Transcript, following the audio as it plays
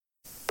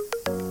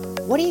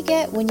What do you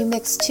get when you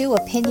mix two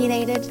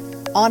opinionated,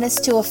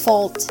 honest to a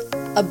fault,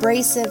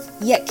 abrasive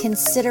yet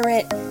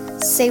considerate,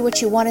 say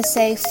what you want to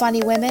say,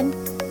 funny women?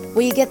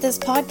 Well, you get this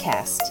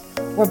podcast.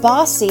 We're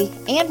bossy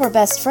and we're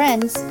best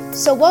friends,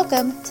 so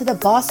welcome to the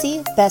Bossy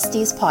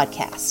Besties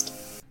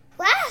podcast.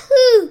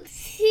 Wahoo!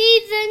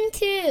 Season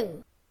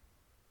 2.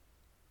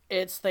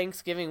 It's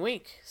Thanksgiving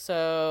week,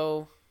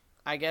 so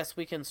I guess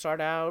we can start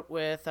out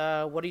with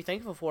what are you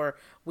thankful for?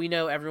 We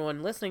know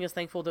everyone listening is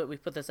thankful that we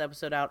put this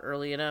episode out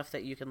early enough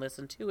that you can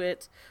listen to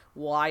it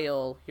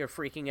while you're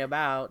freaking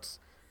about,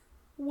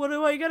 what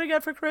am I going to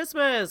get for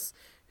Christmas?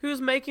 Who's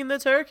making the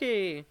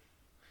turkey?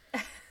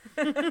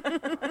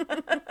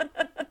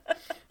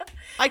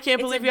 I can't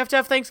believe you have to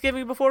have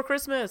Thanksgiving before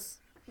Christmas.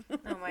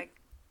 Oh my,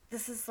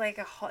 this is like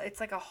it's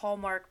like a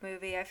Hallmark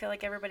movie. I feel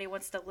like everybody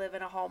wants to live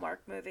in a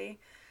Hallmark movie.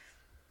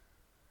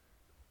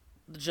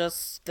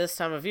 Just this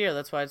time of year.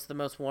 That's why it's the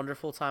most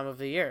wonderful time of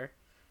the year.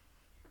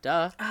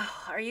 Duh.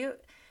 Oh, are you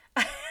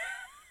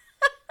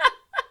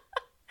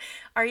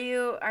are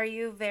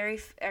you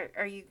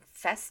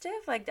festive?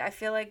 Like, I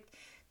feel like,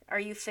 are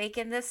you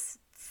faking this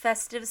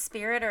festive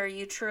spirit, or are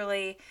you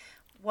truly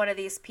one of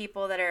these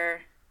people that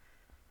are,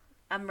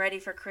 I'm ready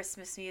for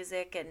Christmas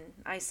music and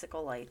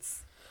icicle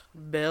lights?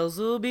 Bells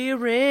will be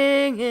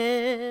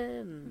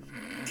ringing.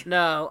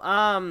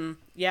 No,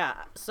 yeah,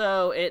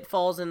 so it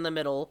falls in the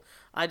middle.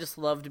 I just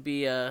love to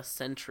be a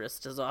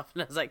centrist as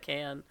often as I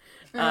can.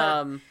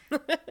 No,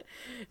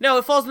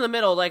 it falls in the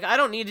middle. Like, I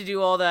don't need to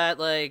do all that,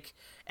 like,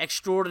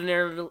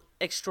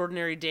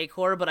 extraordinary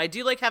decor, but I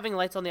do like having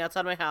lights on the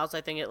outside of my house.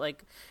 I think it,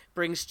 like,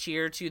 brings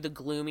cheer to the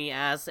gloomy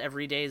ass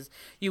every day's.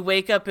 You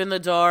wake up in the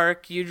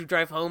dark, you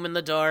drive home in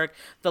the dark,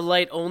 the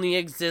light only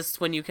exists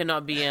when you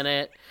cannot be in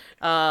it.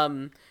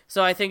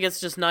 So I think it's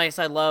just nice.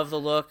 I love the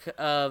look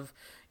of,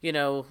 you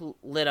know,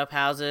 lit up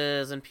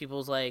houses and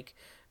people's, like,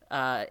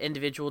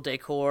 individual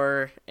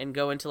decor, and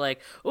go into, like,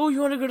 oh,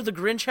 you want to go to the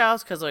Grinch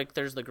house? Because, like,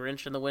 there's the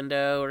Grinch in the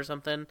window or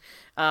something.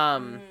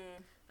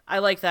 I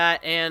like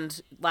that,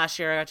 and last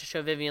year I got to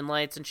show Vivian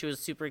lights, and she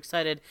was super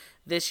excited.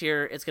 This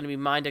year it's going to be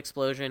Mind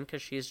Explosion,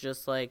 because she's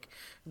just, like,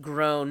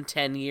 grown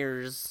 10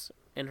 years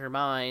in her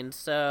mind,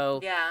 so...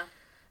 Yeah.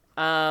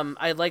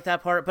 I like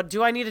that part, but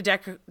do I need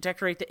to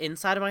decorate the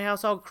inside of my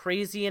house all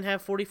crazy and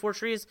have 44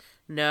 trees?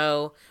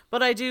 No,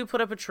 but I do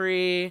put up a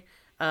tree,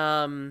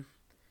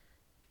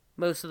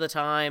 most of the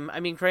time. I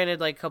mean,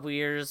 granted, like, a couple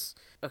years,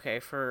 okay,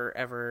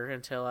 forever,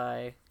 until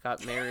I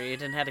got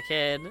married and had a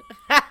kid.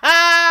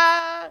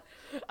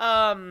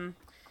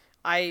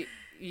 I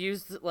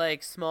used,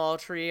 like, small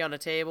tree on a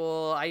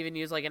table. I even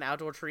used, like, an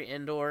outdoor tree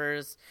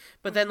indoors.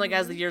 But then, like,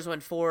 as the years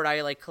went forward,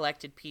 I, like,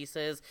 collected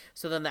pieces.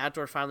 So then the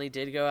outdoor finally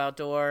did go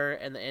outdoor,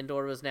 and the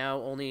indoor was now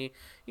only,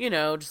 you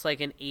know, just,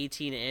 like, an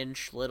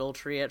 18-inch little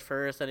tree at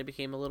first. Then it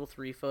became a little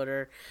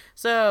 3-footer.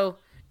 So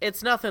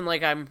it's nothing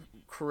like I'm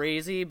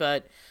crazy,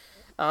 but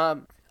I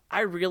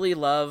really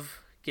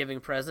love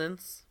giving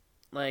presents.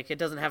 Like, it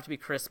doesn't have to be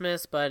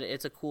Christmas, but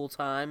it's a cool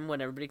time when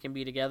everybody can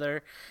be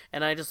together.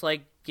 And I just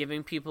like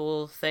giving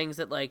people things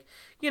that, like,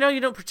 you know, you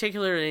don't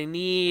particularly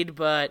need,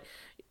 but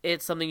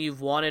it's something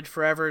you've wanted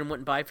forever and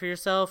wouldn't buy for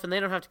yourself. And they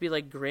don't have to be,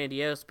 like,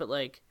 grandiose, but,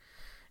 like,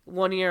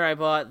 one year I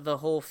bought the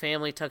whole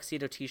family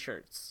tuxedo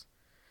t-shirts.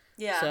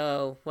 Yeah.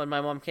 So when my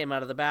mom came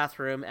out of the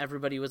bathroom,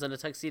 everybody was in a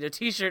tuxedo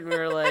t-shirt, and we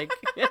were like,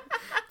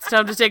 it's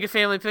time to take a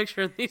family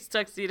picture in these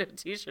tuxedo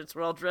t-shirts.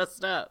 We're all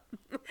dressed up.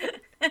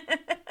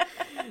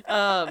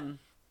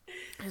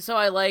 So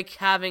I like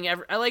having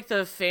I like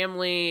the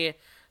family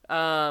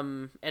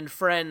and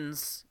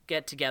friends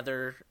get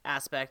together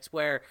aspect,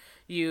 where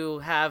you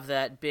have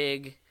that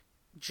big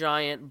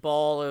giant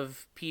ball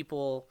of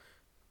people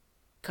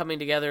coming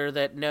together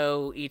that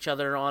know each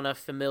other on a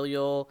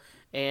familial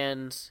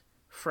and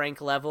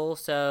frank level.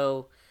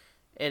 So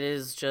it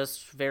is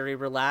just very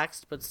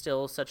relaxed, but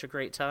still such a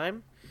great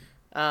time.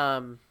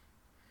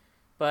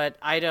 But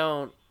I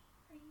don't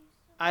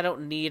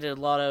need a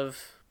lot of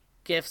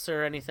gifts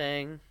or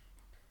anything.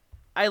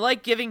 I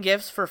like giving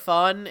gifts for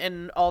fun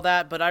and all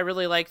that, but I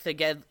really like the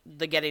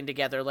getting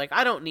together. Like,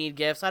 I don't need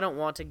gifts. I don't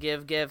want to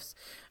give gifts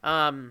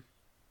that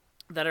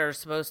are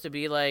supposed to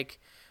be, like,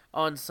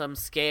 on some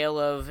scale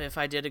of if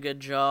I did a good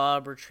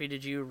job or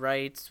treated you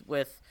right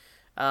with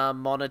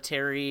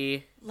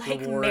monetary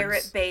like rewards.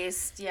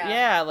 Merit-based, yeah.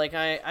 Yeah, like,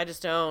 I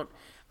just don't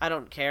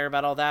care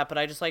about all that, but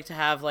I just like to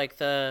have, like,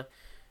 the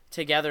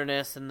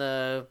togetherness and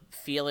the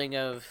feeling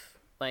of,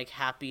 like,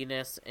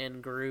 happiness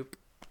in group.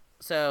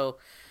 So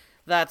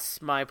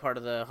that's my part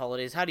of the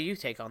holidays. How do you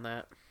take on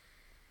that?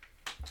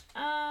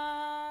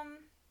 I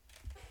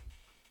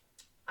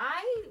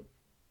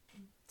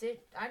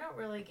don't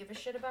really give a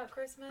shit about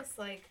Christmas.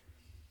 Like,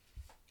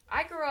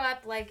 I grew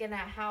up, like, in a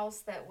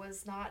house that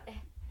was not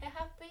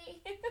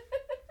happy.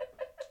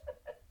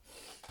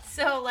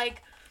 So,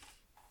 like,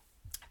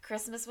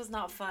 Christmas was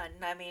not fun.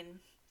 I mean,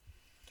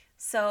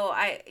 so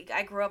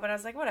I grew up and I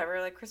was like, whatever,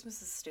 like,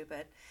 Christmas is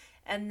stupid.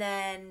 And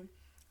then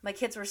my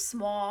kids were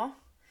small,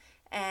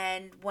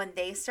 and when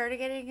they started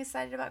getting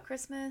excited about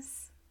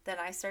Christmas, then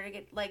I started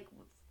getting, like,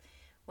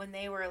 when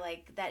they were,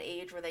 like, that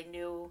age where they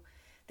knew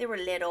they were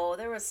little.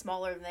 They were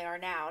smaller than they are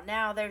now.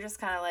 Now they're just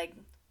kind of like,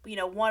 you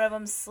know, one of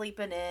them's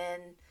sleeping in,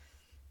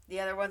 the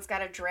other one's got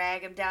to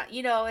drag him down.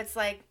 You know, it's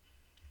like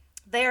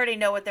they already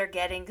know what they're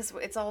getting because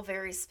it's all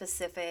very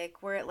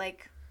specific. Where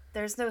like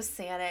there's no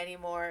Santa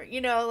anymore.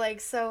 You know,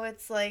 like so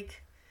it's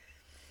like.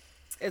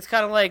 It's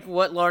kind of like,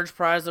 what large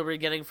prize are we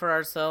getting for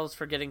ourselves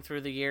for getting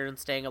through the year and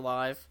staying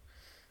alive?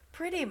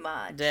 Pretty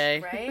much. Day.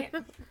 Right?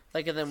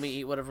 Like, and then we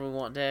eat whatever we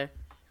want day.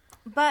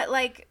 But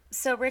like,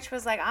 so Rich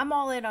was like, I'm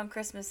all in on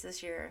Christmas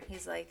this year.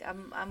 He's like,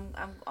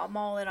 I'm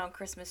all in on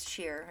Christmas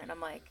cheer. And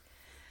I'm like,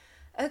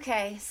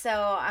 okay.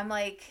 So I'm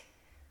like,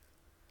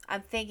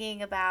 I'm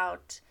thinking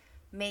about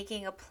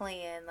making a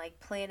plan, like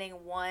planning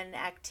one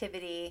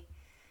activity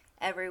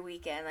every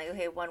weekend. Like,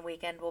 okay, one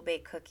weekend we'll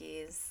bake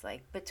cookies,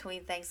 like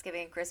between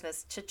Thanksgiving and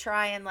Christmas, to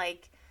try and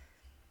like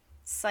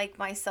psych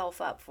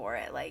myself up for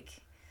it. Like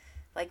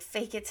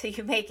fake it till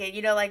you make it,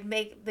 you know, like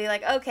be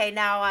like, okay,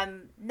 now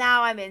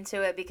I'm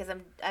into it because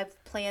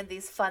I've planned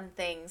these fun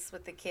things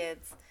with the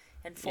kids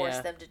and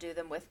forced them to do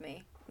them with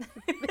me.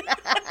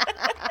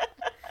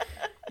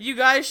 You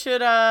guys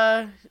should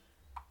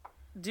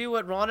do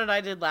what Ron and I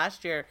did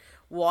last year.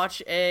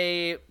 Watch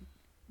a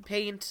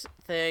paint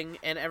thing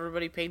and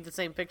everybody paint the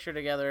same picture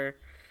together.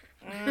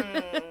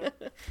 And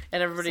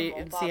everybody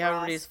and see how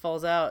everybody's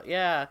falls out.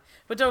 Yeah.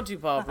 But don't do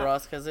Bob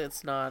Ross because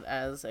it's not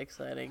as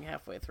exciting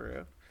halfway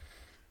through.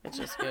 It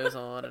just goes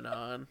on and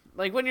on.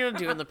 Like when you're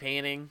doing the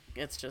painting,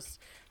 it's just,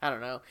 I don't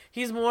know.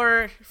 He's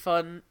more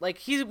fun. Like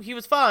he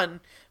was fun,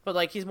 but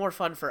like he's more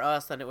fun for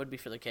us than it would be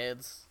for the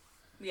kids.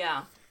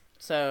 Yeah.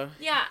 So.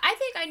 Yeah, I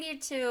think I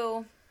need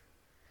to.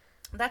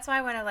 That's why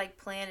I want to like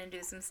plan and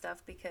do some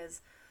stuff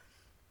because,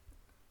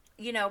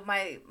 you know,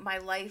 my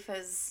life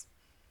has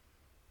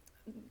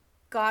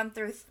gone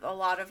through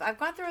I've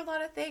gone through a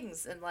lot of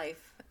things in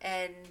life,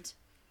 and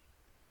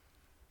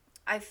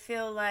I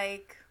feel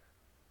like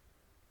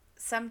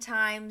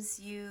sometimes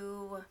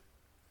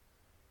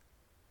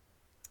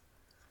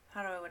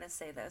how do I want to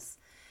say this?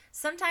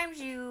 Sometimes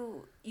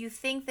you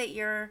think that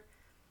you're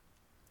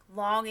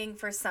longing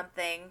for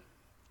something,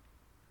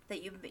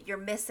 that you're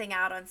missing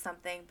out on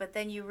something, but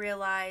then you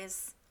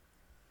realize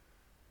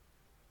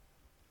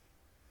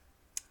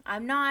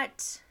I'm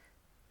not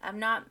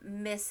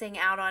missing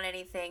out on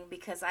anything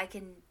because I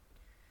can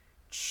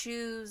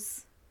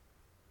choose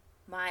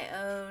my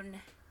own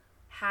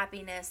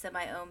happiness and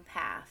my own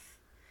path.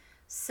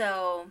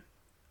 So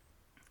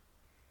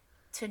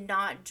to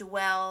not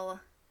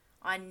dwell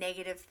on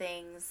negative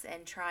things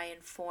and try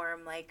and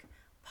form like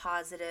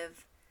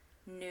positive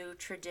new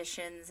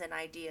traditions and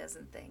ideas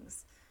and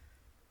things.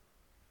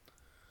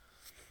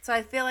 So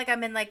I feel like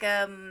I'm in like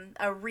a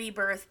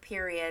rebirth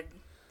period,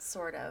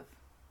 sort of.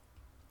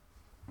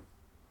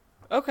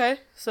 Okay,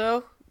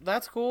 so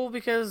that's cool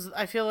because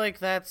I feel like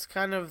that's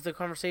kind of the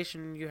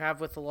conversation you have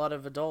with a lot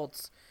of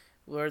adults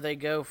where they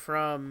go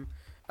from,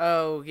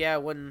 oh, yeah,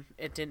 when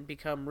it didn't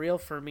become real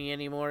for me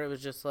anymore, it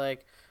was just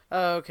like,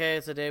 oh, okay,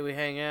 it's a day we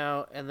hang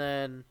out. And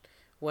then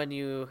when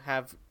you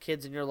have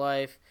kids in your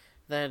life,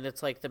 then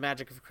it's like the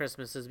magic of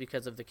Christmas is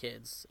because of the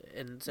kids.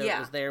 And so it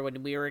was there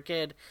when we were a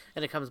kid,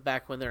 and it comes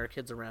back when there are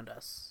kids around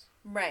us.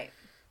 Right.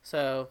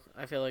 So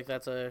I feel like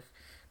that's a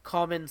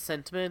common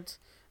sentiment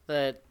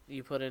that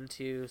you put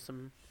into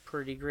some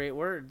pretty great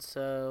words.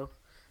 So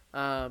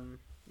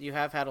you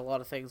have had a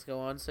lot of things go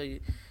on. So,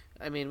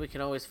 we can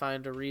always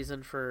find a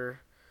reason for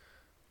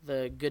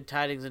the good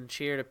tidings and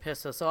cheer to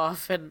piss us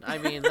off. And,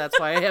 that's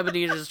why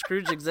Ebenezer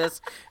Scrooge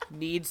exists.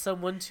 Need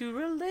someone to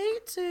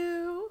relate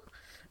to.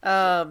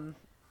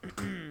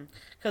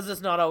 Because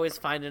it's not always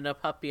finding a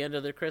puppy under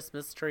the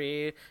Christmas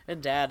tree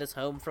and Dad is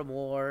home from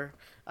war.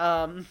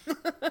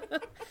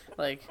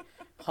 Like,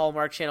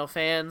 Hallmark Channel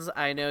fans,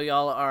 I know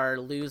y'all are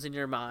losing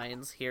your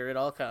minds. Here it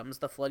all comes.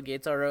 The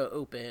floodgates are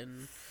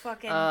open.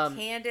 Fucking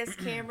Candace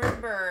Cameron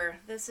Bure.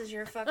 This is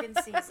your fucking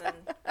season.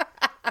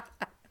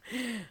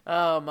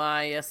 Oh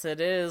my, yes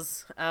it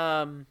is.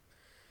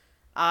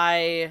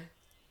 I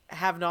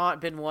have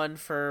not been one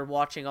for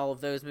watching all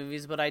of those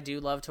movies, but I do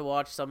love to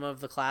watch some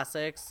of the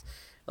classics.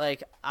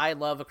 Like, I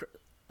love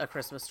a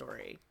Christmas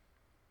Story.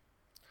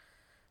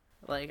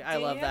 Like, I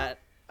love that.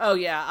 Oh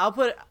yeah,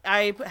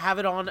 I have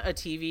it on a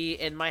TV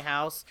in my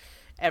house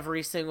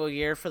every single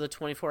year for the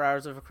 24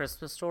 hours of A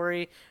Christmas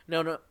Story,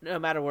 no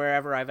matter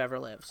wherever I've ever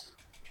lived.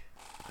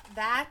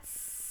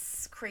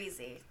 That's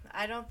crazy.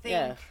 I don't think.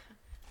 Yeah.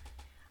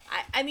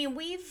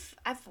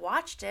 I've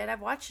watched it.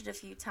 I've watched it a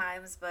few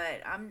times,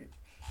 but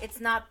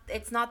it's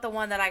not the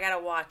one that I gotta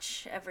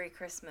watch every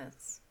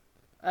Christmas.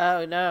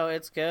 Oh no,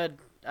 it's good.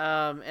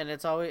 And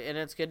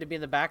it's good to be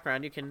in the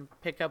background. You can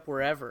pick up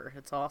wherever.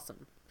 It's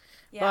awesome.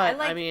 Yeah,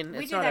 but we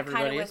it's do not that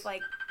everybody's.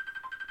 kind of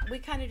with we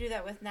kind of do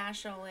that with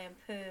National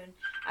Lampoon.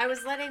 I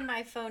was letting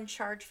my phone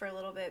charge for a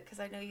little bit because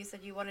I know you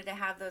said you wanted to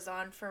have those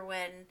on for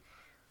when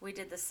we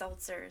did the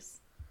seltzers.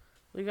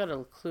 You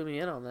gotta clue me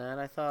in on that.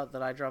 I thought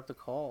that I dropped the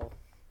call.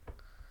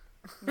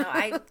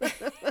 No,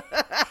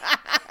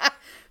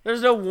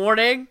 There's no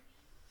warning.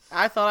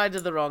 I thought I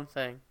did the wrong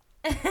thing.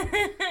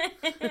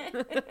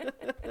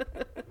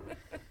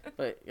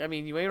 But, I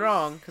mean, you ain't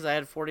wrong, because I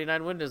had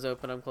 49 windows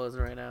open I'm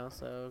closing right now,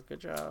 so good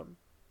job.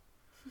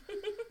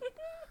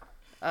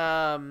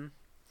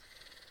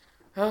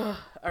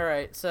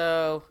 Alright,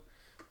 so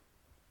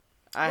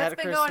I had a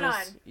What's been Christmas. going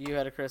on? You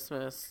had a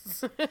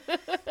Christmas.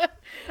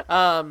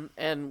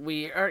 And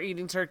we are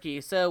eating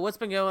turkey. So what's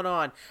been going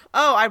on?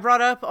 Oh, I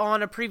brought up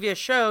on a previous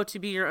show to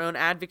be your own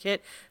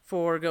advocate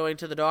for going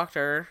to the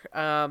doctor,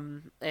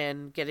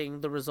 and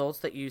getting the results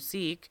that you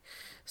seek.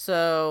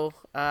 So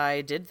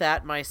I did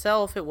that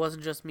myself. It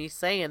wasn't just me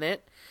saying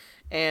it.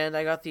 And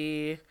I got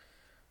the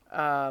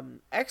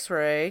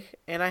x-ray,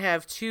 and I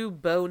have 2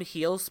 bone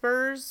heel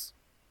spurs.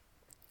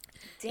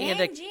 Dang,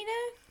 Gina.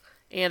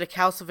 And a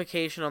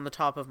calcification on the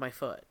top of my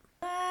foot.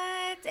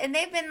 What? And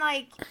they've been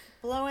like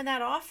blowing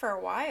that off for a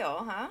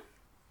while, huh?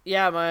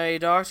 Yeah, my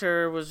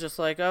doctor was just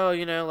like, oh,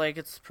 like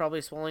it's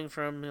probably swelling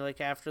from like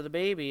after the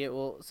baby.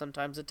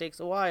 Sometimes it takes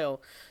a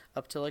while,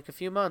 up to like a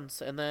few months.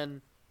 And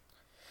then,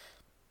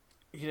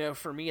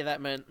 for me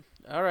that meant,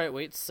 all right,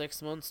 wait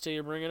 6 months till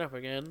you bring it up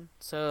again.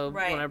 So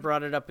Right. when I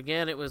brought it up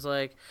again, it was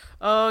like,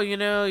 oh,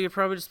 you're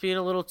probably just being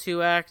a little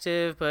too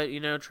active, but,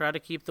 try to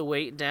keep the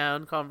weight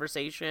down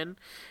conversation.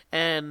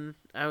 And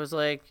I was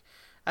like,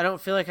 I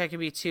don't feel like I can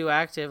be too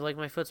active. Like,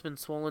 my foot's been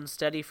swollen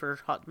steady for a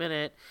hot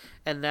minute.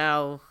 And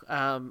now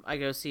I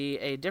go see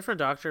a different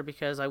doctor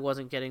because I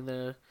wasn't getting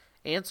the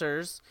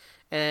answers.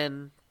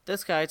 And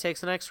this guy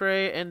takes an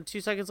x-ray, and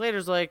 2 seconds later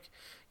is like,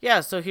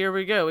 yeah, so here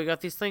we go. We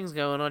got these things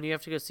going on. You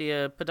have to go see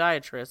a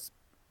podiatrist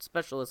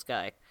specialist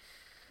guy.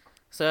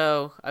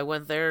 So I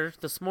went there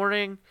this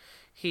morning.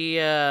 He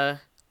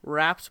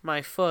wrapped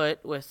my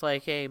foot with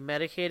like a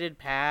medicated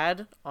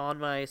pad on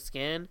my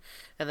skin,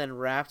 and then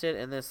wrapped it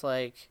in this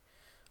like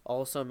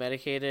also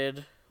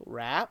medicated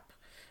wrap,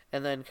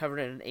 and then covered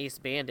it in an ace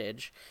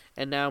bandage.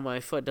 And now my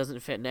foot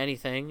doesn't fit in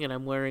anything, and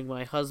I'm wearing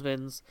my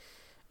husband's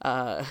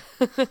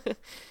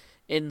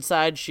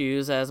inside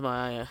shoes as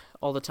my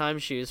all the time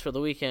shoes for the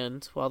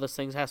weekend, while this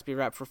thing has to be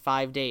wrapped for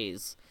 5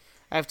 days.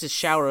 I have to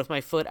shower with my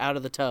foot out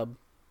of the tub.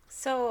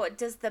 So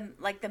does the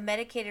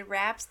medicated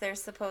wraps, they're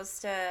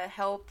supposed to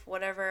help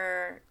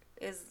whatever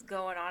is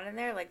going on in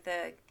there, like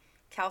the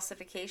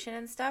calcification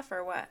and stuff,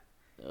 or what?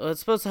 Well, it's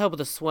supposed to help with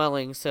the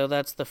swelling, so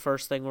that's the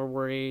first thing we're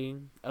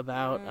worrying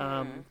about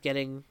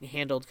getting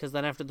handled, because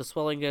then after the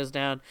swelling goes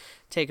down,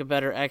 take a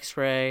better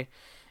x-ray,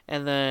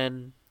 and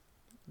then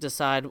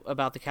decide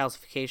about the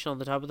calcification on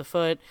the top of the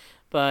foot.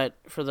 But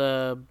for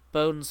the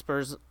bone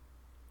spurs,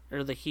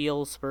 or the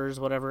heel spurs,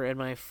 whatever, in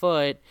my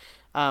foot,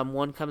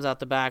 one comes out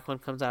the back, one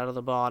comes out of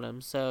the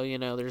bottom, so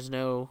there's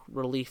no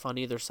relief on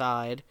either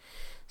side.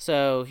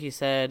 So he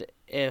said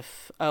and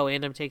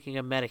I'm taking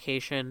a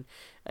medication,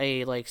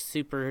 a like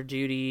super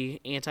duty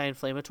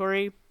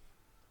anti-inflammatory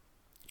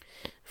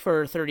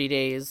for 30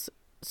 days.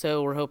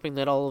 So we're hoping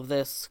that all of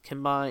this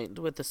combined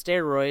with the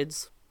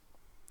steroids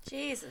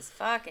Jesus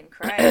fucking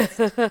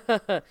Christ.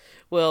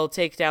 will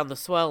take down the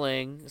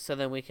swelling, so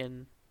then we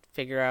can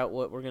figure out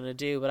what we're gonna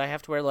do. But I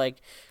have to wear like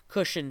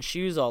cushioned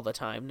shoes all the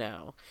time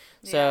now,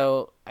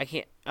 so I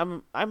can't.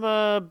 I'm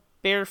a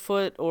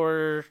barefoot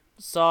or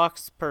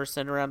socks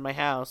person around my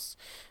house.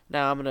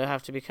 Now I'm gonna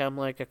have to become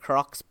like a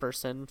Crocs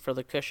person for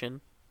the cushion.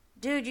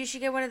 Dude, you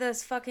should get one of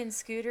those fucking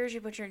scooters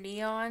you put your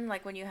knee on,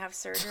 like when you have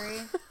surgery.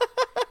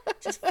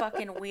 Just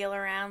fucking wheel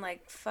around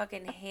like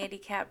fucking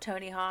handicapped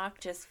Tony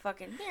Hawk. Just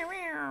fucking.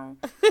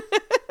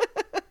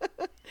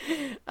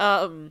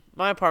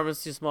 My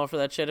apartment's too small for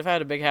that shit. If I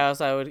had a big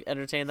house, I would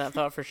entertain that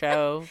thought for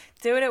show.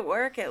 Do it at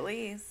work at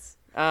least.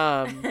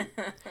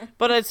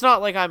 But it's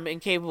not like I'm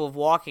incapable of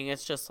walking.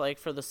 It's just like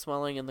for the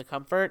swelling and the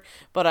comfort.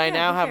 But I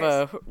now have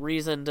a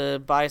reason to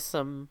buy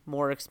some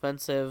more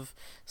expensive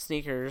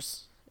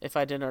sneakers. If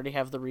I didn't already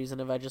have the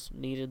reason, if I just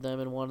needed them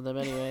and wanted them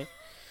anyway.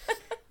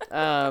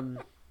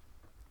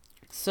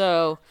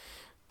 So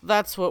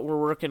that's what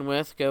we're working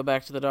with. Go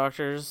back to the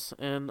doctors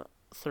in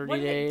 30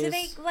 days. Do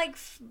they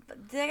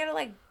gotta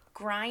like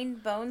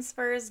grind bone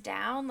spurs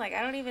down? Like,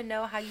 I don't even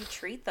know how you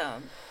treat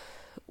them.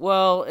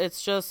 Well,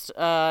 it's just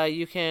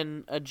you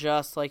can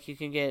adjust, like you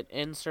can get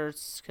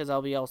inserts, because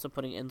I'll be also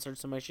putting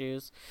inserts in my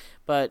shoes,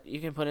 but you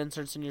can put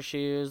inserts in your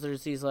shoes.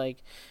 There's these like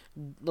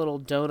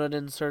little donut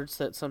inserts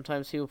that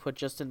sometimes people put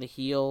just in the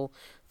heel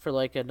for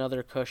like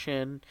another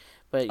cushion,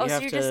 but you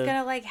have you're to just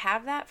gonna like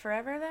have that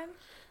forever then?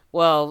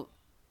 Well,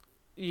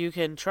 you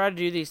can try to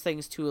do these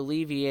things to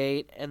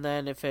alleviate, and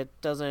then if it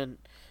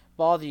doesn't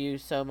bother you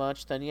so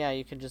much, then yeah,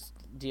 you can just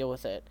deal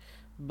with it.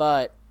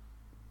 But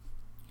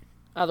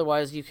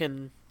otherwise, you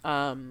can,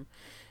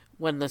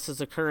 when this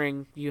is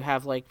occurring, you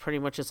have like pretty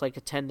much it's like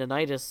a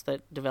tendonitis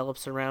that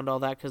develops around all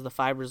that, because the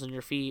fibers in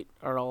your feet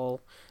are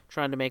all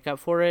trying to make up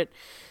for it.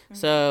 Mm-hmm.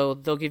 So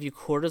they'll give you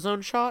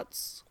cortisone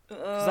shots,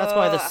 because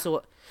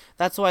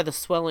that's why the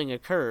swelling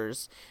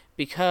occurs.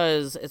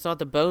 Because it's not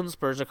the bone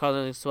spurs that are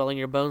causing the swelling.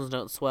 Your bones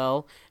don't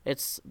swell.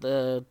 It's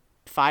the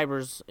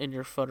fibers in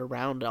your foot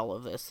around all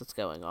of this that's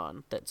going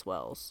on that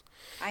swells.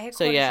 I had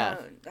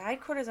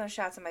cortisone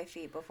shots in my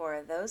feet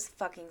before. Those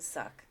fucking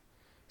suck.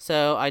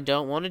 So I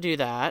don't want to do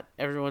that.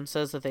 Everyone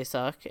says that they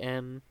suck,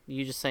 and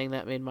you just saying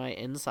that made my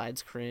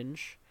insides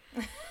cringe.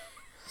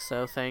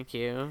 So thank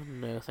you.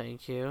 No,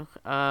 thank you.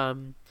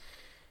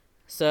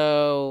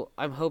 So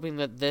I'm hoping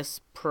that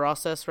this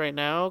process right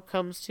now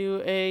comes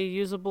to a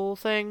usable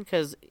thing,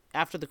 because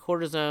after the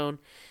cortisone,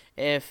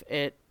 if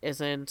it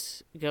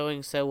isn't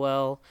going so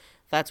well,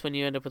 that's when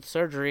you end up with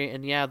surgery,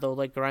 and yeah, they'll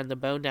like grind the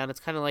bone down. It's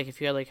kind of like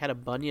if you had like had a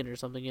bunion or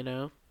something, you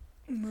know?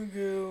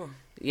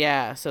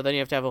 Yeah, so then you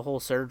have to have a whole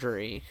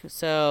surgery.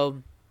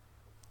 So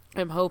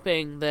I'm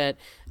hoping that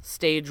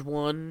stage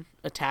 1,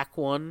 attack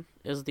 1,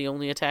 is the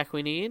only attack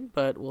we need,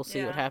 but we'll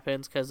see what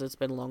happens, because it's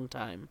been a long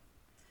time.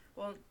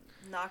 Well,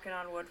 knocking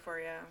on wood for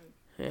you.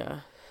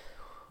 Yeah.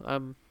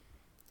 I'm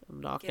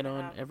knocking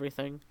on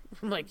everything.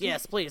 I'm like,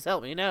 yes, please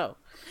help me. No.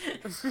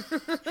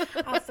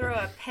 I'll throw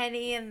a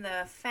penny in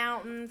the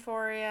fountain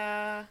for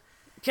you.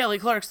 Kelly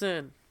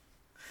Clarkson.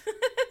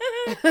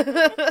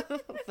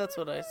 That's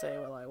what I say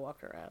while I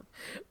walk around.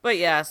 But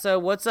yeah, so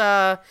what's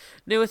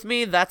new with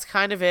me? That's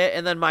kind of it.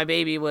 And then my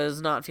baby was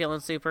not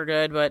feeling super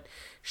good, but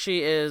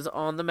she is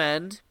on the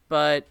mend.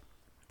 But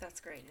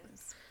that's great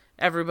news.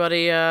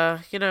 Everybody,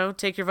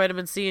 take your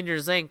vitamin C and your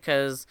zinc,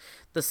 because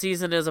the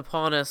season is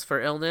upon us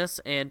for illness,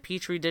 and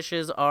Petri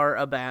dishes are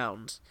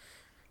abound.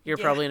 You're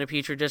probably in a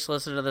Petri dish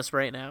listening to this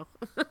right now.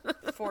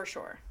 For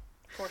sure.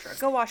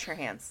 Go wash your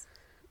hands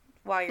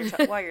while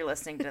you're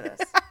listening to this.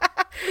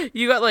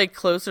 You got like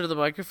closer to the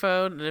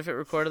microphone, and if it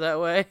recorded that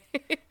way,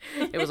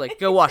 it was like,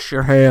 go wash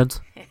your hands.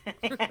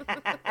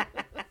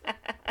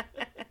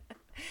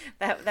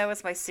 That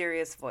was my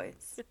serious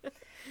voice.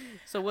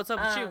 So what's up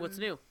with you? What's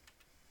new?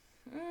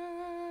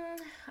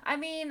 I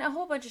mean, a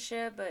whole bunch of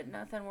shit, but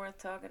nothing worth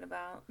talking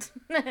about.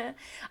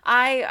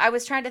 I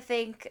was trying to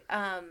think.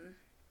 I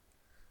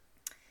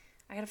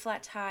got a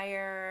flat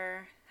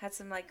tire. Had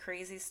some like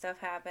crazy stuff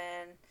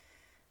happen.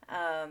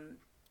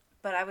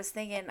 But I was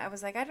thinking, I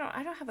was like, I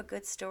don't have a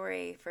good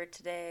story for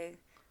today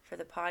for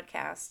the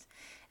podcast.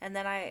 And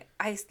then I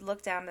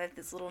looked down at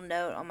this little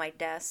note on my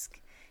desk,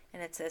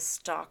 and it says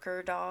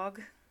stalker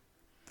dog.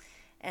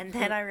 And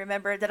then I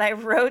remembered that I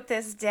wrote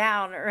this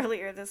down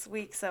earlier this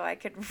week so I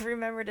could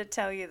remember to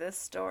tell you this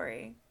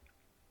story.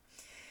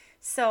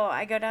 So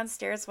I go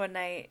downstairs one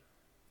night.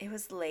 It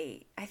was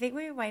late. I think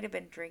we might have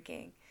been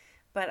drinking,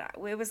 but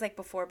it was like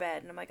before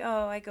bed. And I'm like,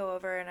 oh, I go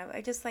over and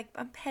I just like,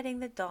 I'm petting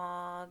the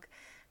dog.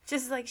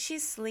 Just like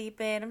she's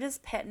sleeping. I'm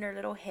just petting her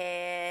little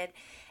head.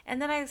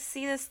 And then I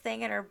see this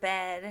thing in her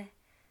bed.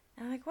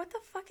 And I'm like, what the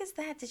fuck is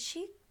that? Did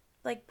she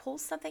like pull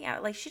something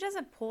out? Like she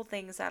doesn't pull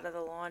things out of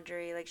the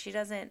laundry. Like she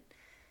doesn't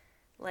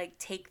like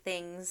take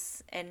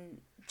things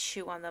and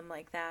chew on them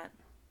like that.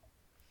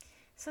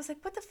 So I was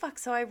like, what the fuck?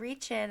 So I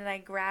reach in and I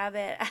grab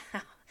it.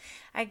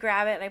 I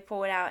grab it and I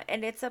pull it out.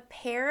 And it's a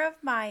pair of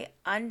my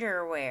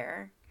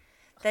underwear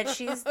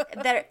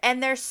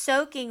and they're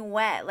soaking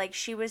wet. Like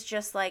she was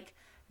just like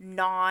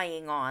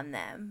gnawing on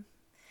them.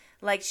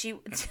 Like she oh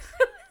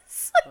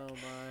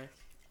my.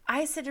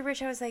 I said to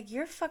Rich, I was like,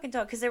 you're a fucking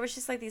dog. Because there was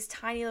just like these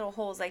tiny little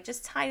holes, like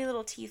just tiny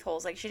little teeth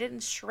holes. Like she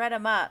didn't shred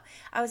them up.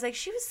 I was like,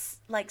 she was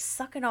like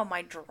sucking on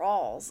my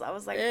drawers. I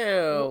was like,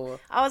 ew.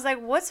 I was like,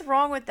 what's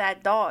wrong with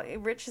that dog?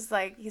 And Rich is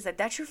like, he said,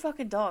 that's your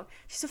fucking dog.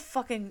 She's a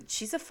fucking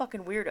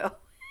weirdo.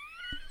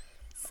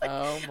 Like,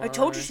 oh my. I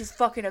told you she's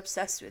fucking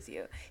obsessed with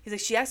you. He's like,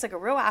 she acts like a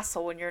real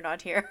asshole when you're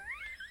not here.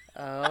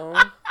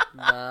 Oh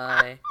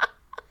my.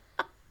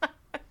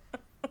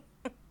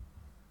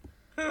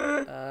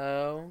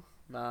 Oh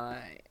my.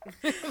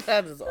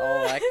 That is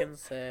all I can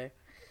say.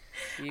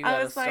 You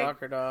got a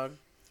stalker dog.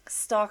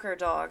 Stalker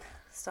dog.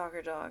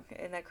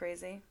 Isn't that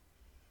crazy?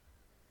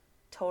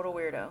 Total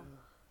weirdo.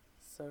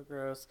 So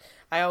gross.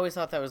 I always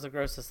thought that was the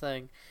grossest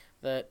thing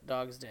that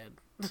dogs did.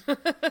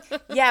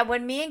 Yeah,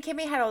 when me and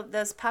Kimmy had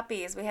those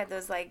puppies, we had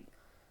those like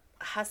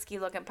husky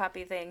looking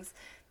puppy things.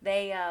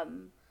 They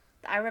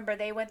I remember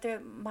they went through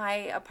my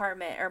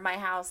apartment or my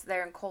house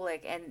there in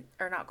Colic in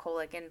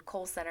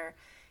Cole Center,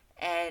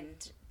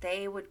 and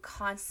they would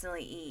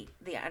constantly eat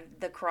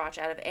the crotch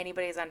out of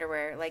anybody's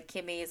underwear, like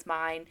Kimmy's,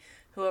 mine,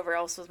 whoever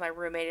else was my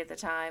roommate at the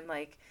time.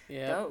 Like,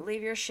 Don't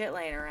leave your shit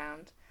laying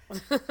around.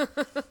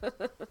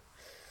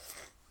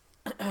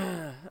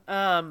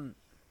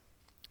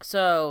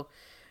 So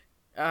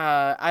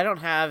I don't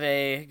have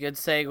a good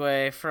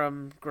segue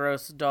from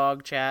gross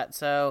dog chat,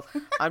 so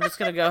I'm just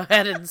gonna go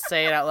ahead and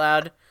say it out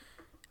loud.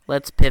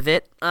 Let's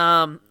pivot.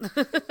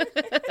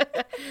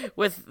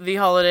 With the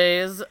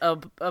holidays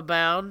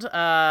abound,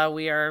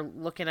 we are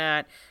looking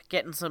at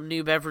getting some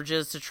new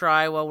beverages to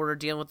try while we're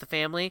dealing with the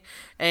family,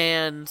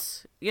 and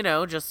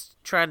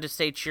just trying to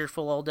stay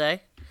cheerful all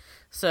day.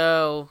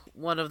 So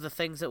one of the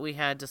things that we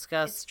had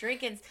discussed, it's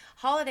drinking.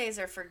 Holidays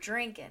are for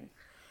drinking.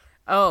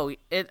 Oh,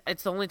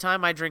 it's the only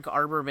time I drink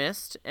Arbor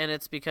Mist, and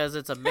it's because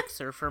it's a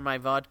mixer for my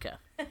vodka.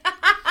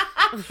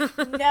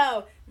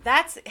 No,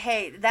 that's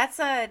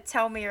a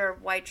tell me you're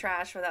white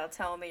trash without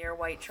telling me you're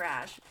white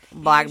trash.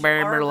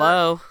 Blackberry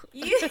Merlot.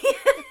 This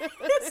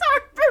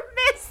Arbor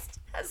Mist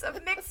as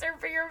a mixer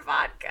for your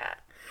vodka.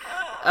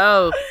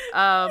 Oh,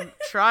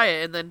 try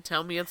it and then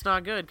tell me it's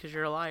not good because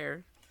you're a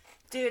liar.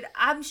 Dude,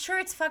 I'm sure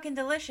it's fucking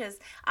delicious.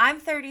 I'm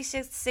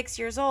 36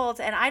 years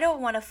old, and I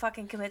don't want to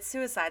fucking commit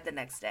suicide the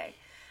next day.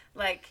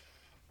 Like,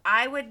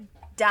 I would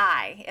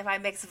die if I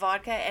mix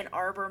vodka and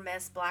Arbor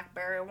Mist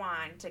blackberry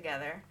wine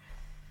together.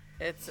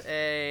 It's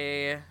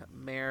a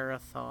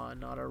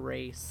marathon, not a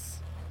race.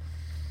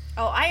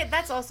 Oh,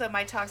 that's also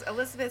my talks.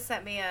 Elizabeth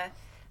sent me a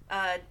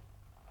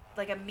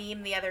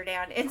meme the other day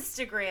on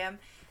Instagram,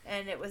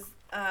 and it was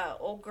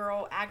old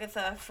girl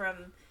Agatha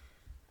from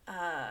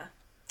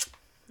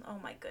oh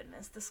my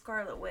goodness, the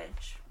Scarlet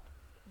Witch,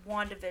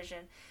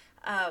 WandaVision,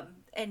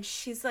 and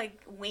she's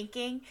like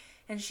winking,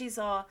 and she's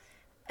all,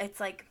 it's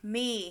like,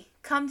 me,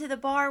 come to the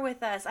bar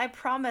with us. I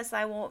promise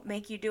I won't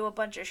make you do a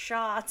bunch of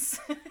shots.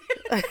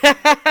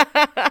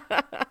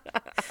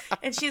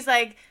 And she's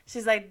like,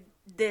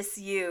 this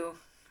you.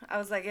 I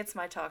was like, it's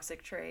my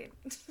toxic trait.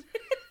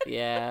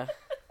 Yeah.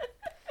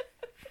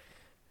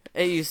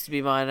 It used to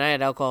be mine. I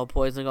had alcohol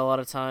poisoning a lot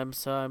of times,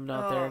 so I'm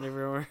not there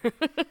anymore.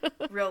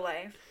 Real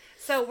life.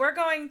 So we're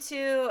gonna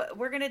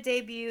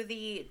debut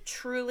the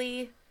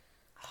Truly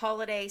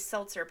Holiday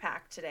Seltzer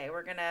Pack today.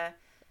 We're gonna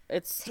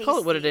call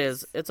it what it these.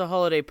 is. It's a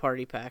holiday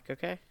party pack,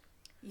 okay?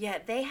 Yeah,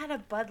 they had a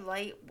Bud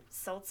Light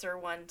seltzer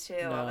one too.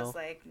 No, I was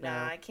like,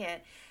 nah, no. I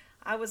can't.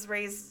 I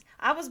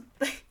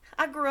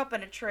grew up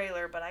in a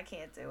trailer, but I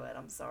can't do it.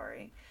 I'm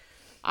sorry.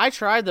 I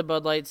tried the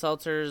Bud Light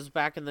seltzers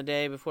back in the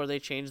day before they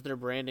changed their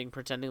branding,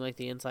 pretending like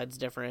the inside's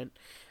different.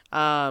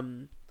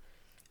 Oh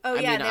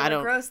yeah, they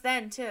were gross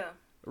then too.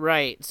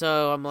 Right,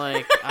 so I'm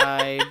like,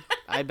 I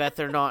bet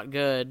they're not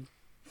good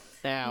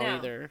now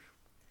either.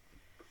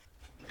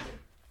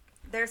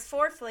 There's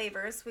 4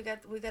 flavors. We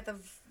got the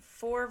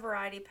 4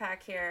 variety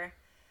pack here.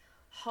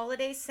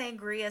 Holiday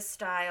Sangria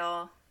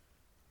style,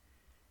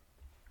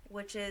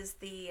 which is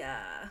the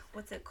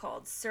what's it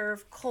called?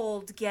 Serve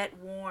cold, get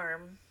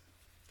warm.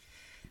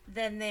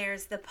 Then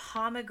there's the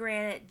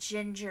pomegranate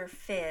ginger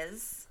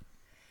fizz,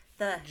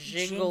 the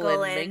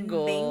jingle and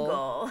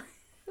mingle.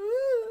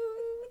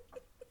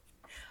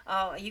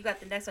 Oh, you got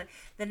the next one.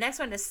 The next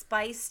one is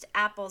spiced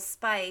apple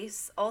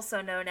spice,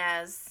 also known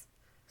as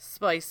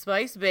Spice,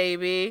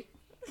 baby.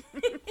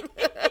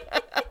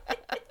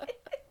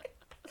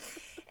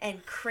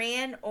 and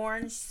crayon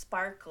orange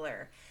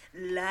sparkler.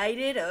 Light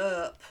it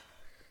up.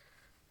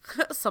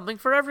 Something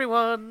for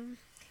everyone.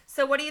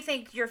 So what do you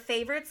think your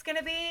favorite's going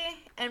to be?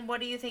 And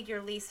what do you think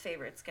your least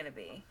favorite's going to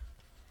be?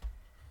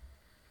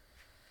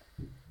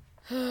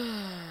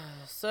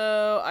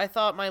 So I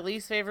thought my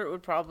least favorite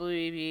would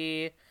probably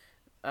be,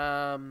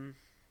 I'm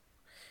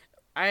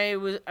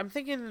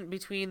thinking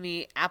between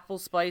the apple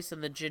spice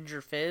and the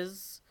ginger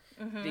fizz.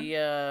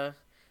 Mm-hmm.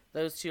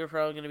 Those two are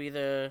probably going to be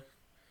the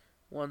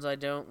ones I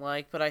don't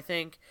like, but I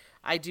think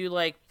I do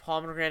like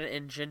pomegranate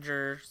and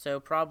ginger, so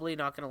probably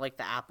not going to like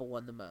the apple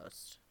one the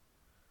most.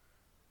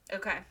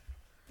 Okay.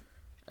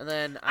 And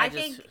then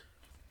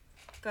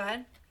go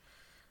ahead.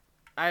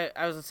 I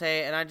was going to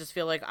say, and I just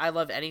feel like I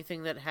love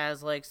anything that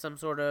has like some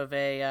sort of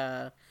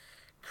a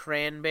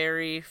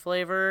cranberry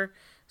flavor,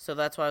 so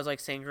that's why I was like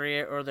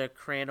sangria or the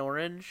cran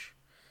orange.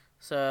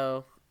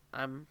 So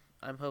I'm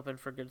hoping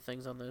for good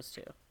things on those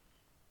two.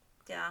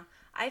 Yeah.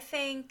 I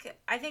think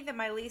that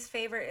my least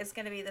favorite is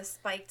going to be the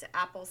spiked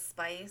apple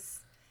spice,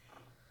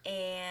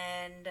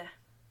 and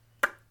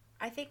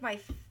I think my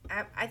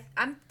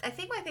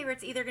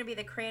favorite's either going to be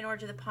the crayon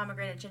orange or the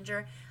pomegranate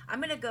ginger. I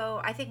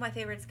think my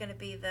favorite's going to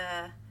be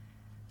the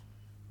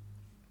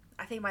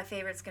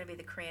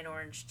crayon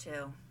orange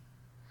too.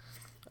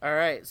 All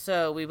right,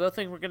 so we both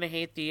think we're going to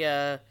hate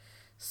the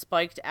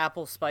spiked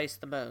apple spice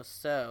the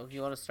most. So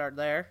you want to start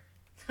there?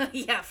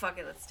 Yeah, fuck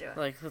it, let's do it.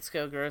 Like, let's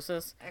go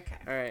grossest. Okay.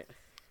 All right.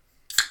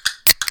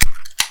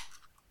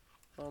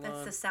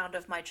 That's the sound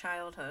of my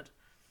childhood.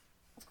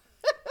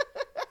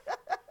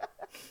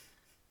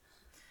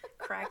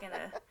 Cracking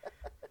a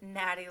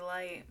natty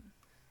light.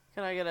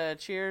 Can I get a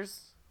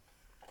cheers?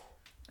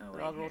 Oh,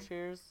 Inaugural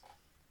cheers.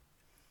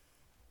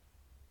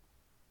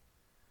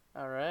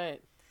 All right.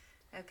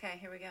 Okay,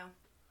 here we go.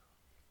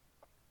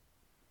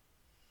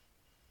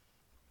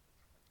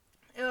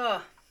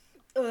 Ugh,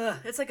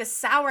 it's like a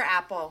sour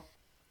apple.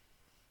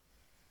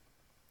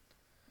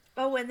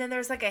 Oh, and then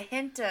there's like a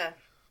hint of,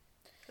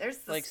 there's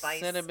the like spice.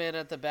 Cinnamon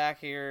at the back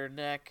of your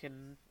neck,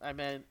 and I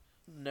meant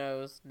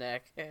nose,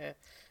 neck. And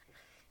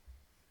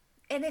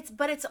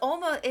it's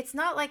almost, it's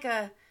not like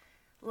a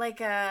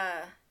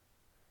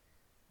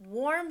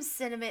warm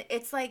cinnamon.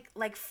 It's like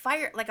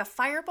a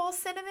fireball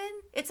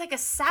cinnamon. It's like a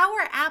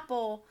sour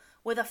apple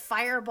with a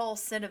fireball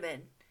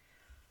cinnamon.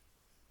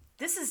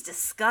 This is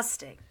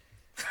disgusting.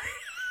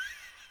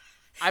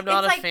 I'm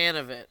not a fan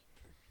of it.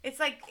 It's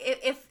like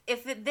if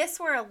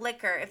this were a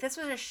liquor, if this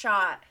was a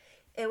shot,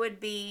 it would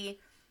be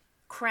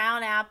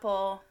Crown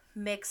Apple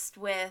mixed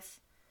with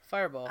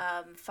Fireball.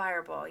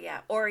 Fireball,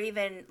 yeah, or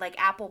even like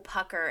Apple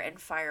Pucker and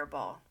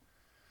Fireball.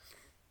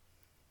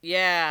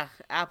 Yeah,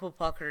 Apple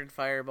Pucker and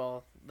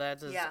Fireball.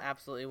 That is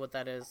absolutely what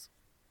that is.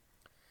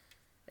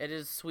 It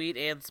is sweet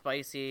and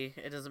spicy.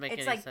 It doesn't make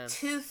It's any like sense.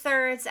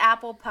 2/3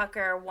 apple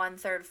pucker,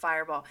 1/3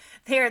 Fireball.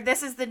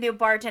 This is the new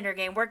bartender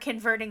game. We're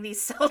converting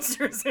these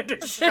seltzers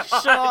into shots.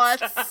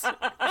 Shots.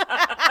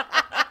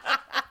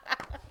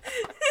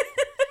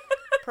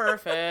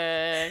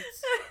 Perfect.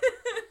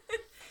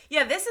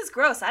 Yeah, this is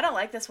gross. I don't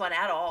like this one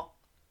at all.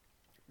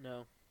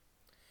 No.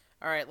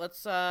 All right,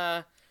 let's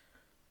go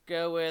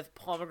with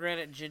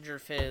pomegranate ginger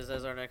fizz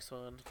as our next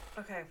one.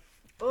 Okay.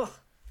 Ugh.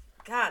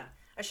 God.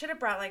 I should have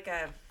brought like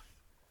a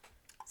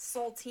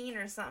saltine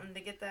or something to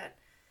get that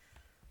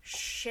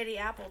shitty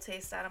apple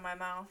taste out of my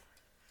mouth.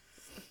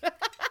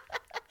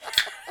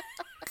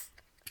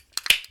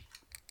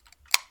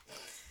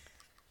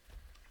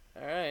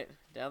 All right,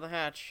 down the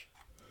hatch.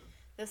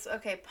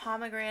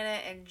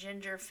 Pomegranate and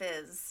ginger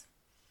fizz.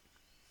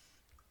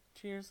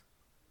 Cheers.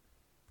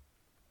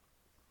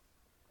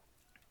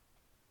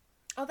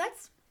 Oh, that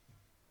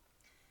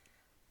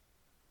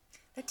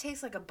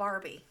tastes like a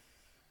Barbie.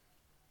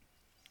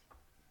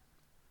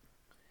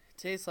 It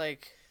tastes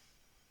like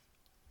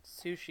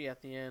sushi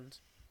at the end.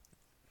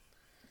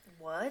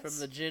 What? From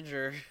the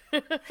ginger.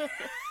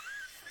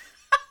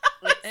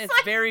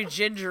 It's very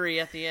gingery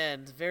at the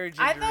end. Very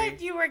gingery. I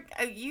thought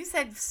you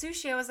said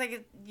sushi. I was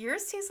like,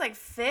 yours tastes like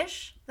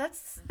fish?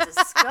 That's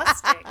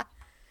disgusting.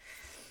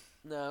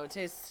 No, it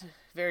tastes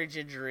very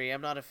gingery.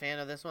 I'm not a fan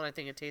of this one. I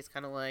think it tastes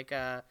kind of like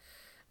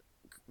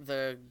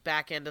the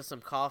back end of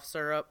some cough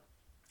syrup.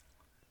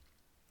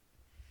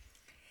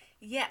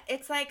 Yeah,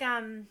 it's like, I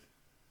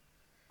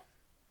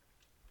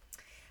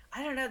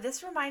don't know.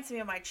 This reminds me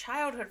of my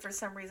childhood for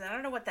some reason. I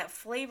don't know what that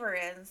flavor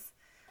is.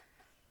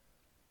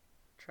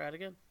 Try it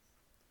again.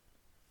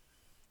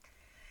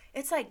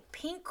 It's like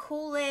pink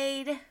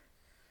Kool-Aid.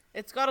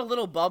 It's got a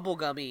little bubble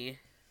gummy.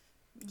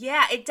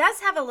 Yeah, it does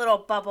have a little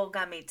bubble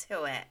gummy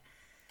to it.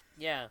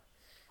 Yeah.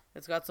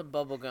 It's got some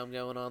bubble gum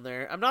going on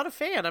there. I'm not a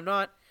fan. I'm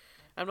not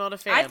a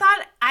fan. I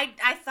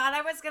thought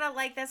I was gonna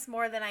like this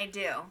more than I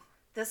do.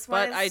 This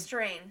one is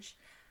strange.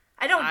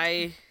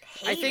 I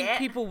think it.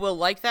 people will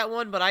like that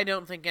one, but I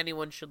don't think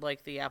anyone should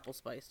like the apple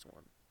spiced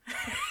one.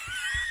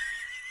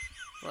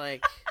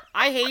 Like,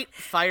 I hate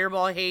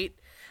Fireball. I hate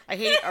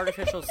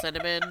artificial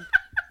cinnamon.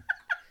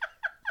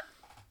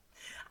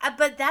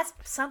 But that's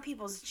some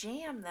people's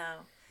jam,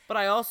 though. But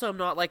I also am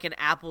not like an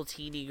apple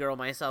teeny girl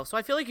myself. So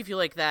I feel like if you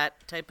like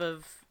that type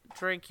of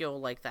drink, you'll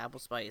like the apple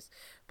spice.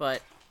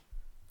 But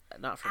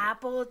not for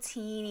apple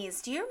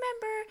teenies. Do you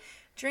remember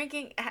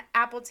drinking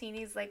apple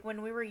teenies like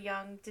when we were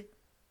young?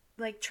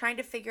 Trying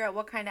to figure out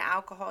what kind of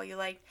alcohol you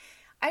liked.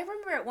 I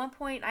remember at one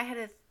point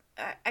I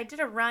did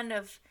a run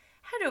of.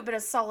 Had to have been a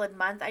solid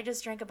month. I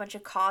just drank a bunch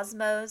of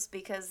Cosmos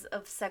because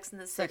of Sex in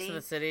the City. Sex in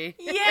the City.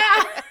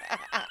 Yeah.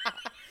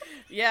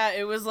 Yeah,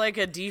 it was like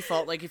a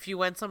default. Like if you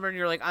went somewhere and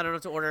you're like, I don't know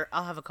what to order,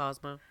 I'll have a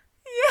Cosmo.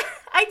 Yeah,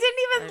 I didn't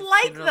even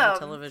like them. On the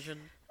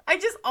television.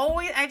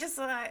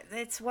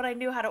 It's what I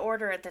knew how to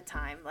order at the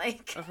time.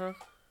 Like. Uh-huh.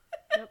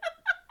 Yep.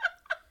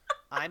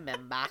 I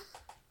remember.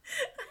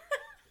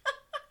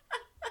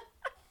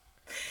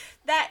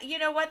 That, you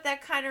know what?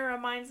 That kind of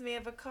reminds me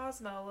of a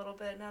Cosmo a little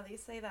bit now that you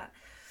say that.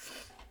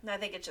 No, I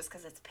think it's just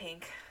because it's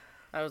pink.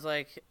 I was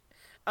like,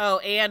 oh,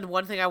 and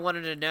one thing I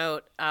wanted to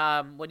note,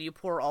 when you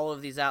pour all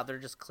of these out, they're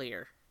just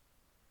clear.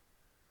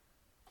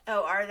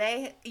 Oh, are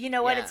they? You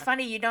know what? Yeah. It's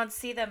funny. You don't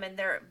see them,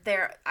 and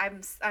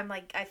I'm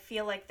like, I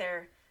feel like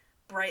they're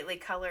brightly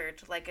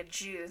colored, like a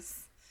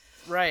juice.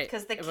 Right.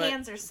 Because the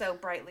cans are so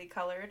brightly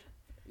colored.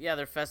 Yeah,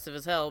 they're festive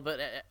as hell, but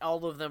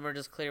all of them are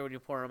just clear when you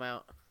pour them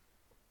out.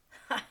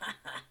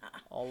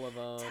 All of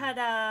them.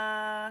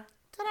 Ta-da!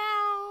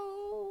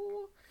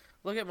 Ta-da!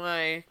 Look at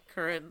my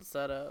current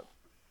setup.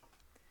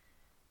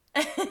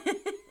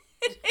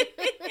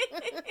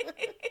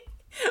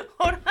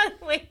 Hold on,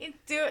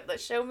 wait, do it.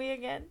 Let's show me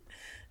again.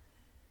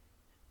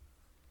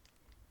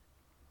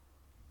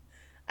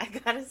 I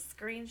got a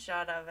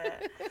screenshot of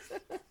it.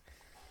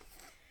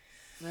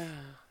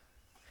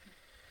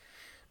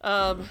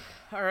 All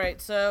right,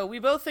 so we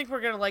both think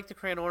we're gonna like the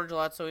crayon orange a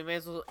lot, so we may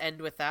as well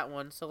end with that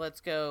one. So let's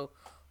go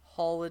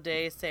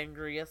holiday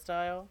sangria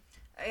style.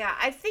 Yeah,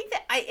 I think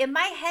that in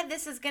my head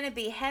this is gonna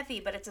be heavy,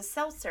 but it's a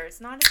seltzer. It's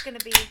not gonna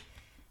be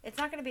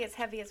as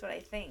heavy as what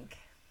I think.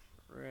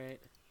 Right.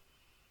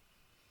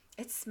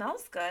 It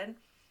smells good.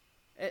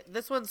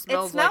 This one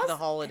smells like the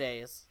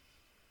holidays.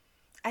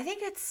 I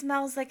think it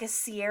smells like a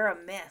Sierra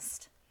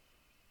Mist.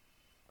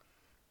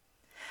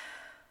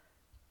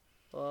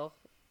 Well,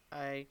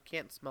 I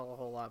can't smell a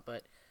whole lot,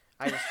 but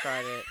I just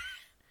tried it.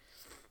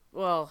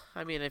 Well,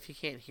 I mean, if you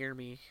can't hear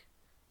me,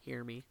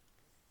 hear me.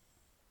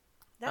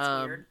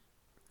 That's weird.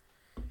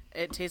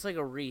 It tastes like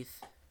a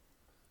wreath.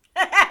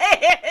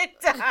 It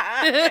does.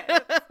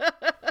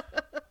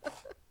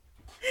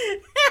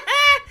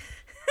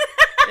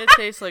 It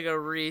tastes like a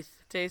wreath.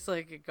 It tastes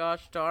like a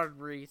gosh darn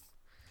wreath.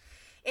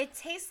 It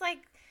tastes like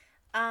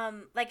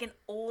an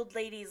old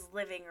lady's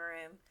living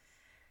room.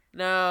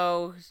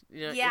 No,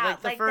 you know, Yeah,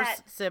 like the like first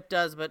that. sip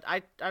does, but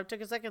I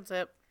took a second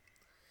sip.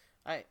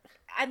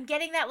 I'm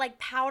getting that like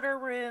powder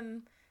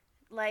room,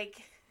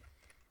 like.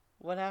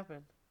 What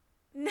happened?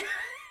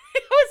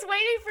 It was was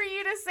waiting for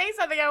you to say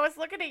something. I was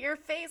looking at your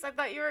face. I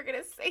thought you were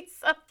gonna say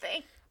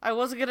something. I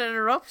wasn't gonna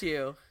interrupt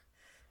you.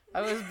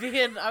 I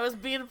was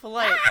being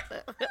polite.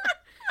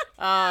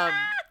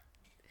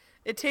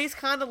 It tastes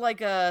kind of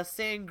like a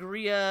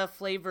sangria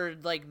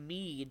flavored like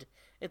mead.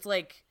 It's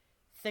like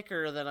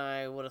thicker than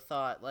I would have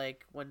thought.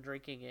 Like when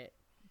drinking it,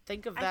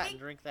 think of that and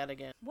drink that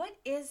again. What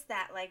is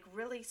that? Like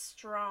really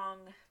strong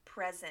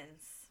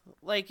presence?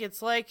 Like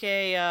it's like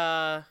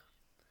a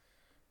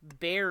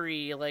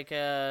berry, like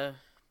a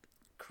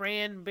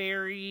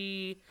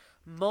cranberry,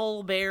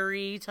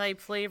 mulberry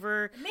type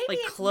flavor, Maybe like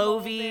it's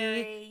clovey.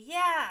 mulberry.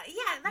 Yeah.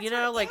 That's You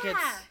know, like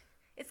yeah.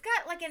 It's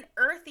got like an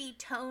earthy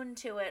tone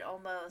to it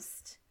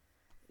almost.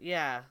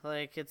 Yeah,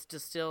 like it's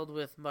distilled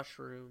with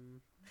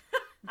mushroom.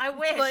 I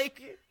wish.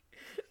 Like,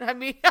 I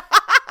mean,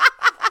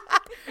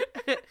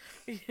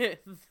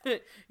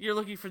 you're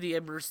looking for the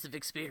immersive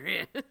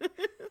experience.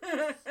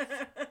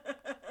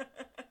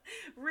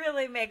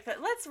 Really make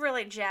that. Let's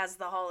really jazz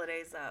the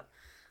holidays up.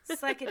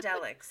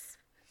 Psychedelics.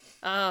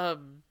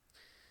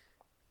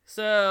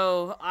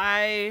 So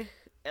I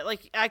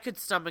could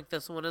stomach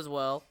this one as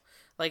well.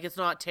 Like it's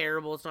not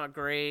terrible, it's not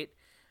great.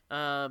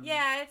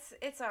 Yeah,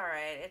 it's all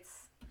right.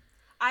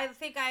 I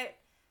think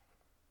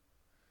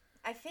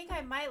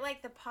I might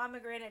like the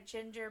pomegranate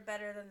ginger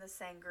better than the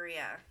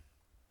sangria.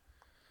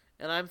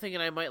 And I'm thinking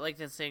I might like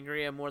the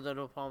sangria more than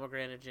a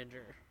pomegranate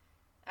ginger.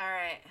 All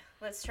right,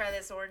 let's try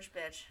this orange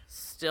bitch.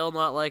 Still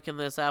not liking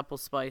this apple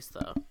spice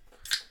though.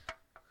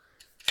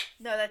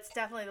 No, that's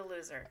definitely the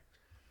loser.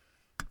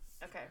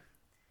 Okay.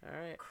 All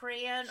right.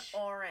 Crayon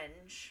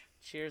orange.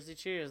 Cheersy,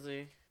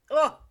 cheersy.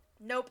 Oh,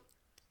 nope.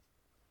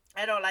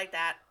 I don't like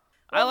that.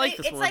 I like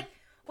this one.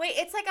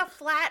 It's like a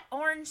flat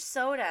orange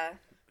soda.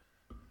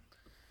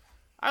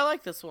 I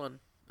like this one.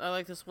 I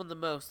like this one the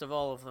most of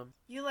all of them.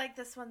 You like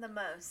this one the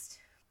most.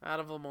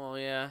 Out of them all,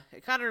 yeah.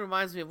 It kind of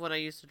reminds me of when I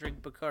used to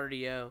drink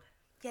Bacardi-O.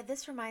 Yeah,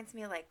 this reminds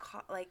me of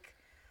like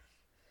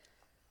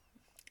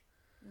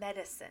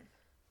medicine.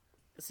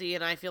 See,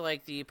 and I feel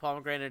like the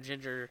pomegranate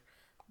ginger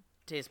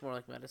tastes more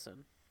like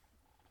medicine.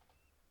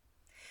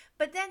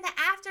 But then the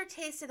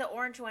aftertaste of the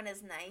orange one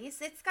is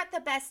nice. It's got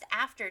the best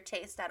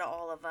aftertaste out of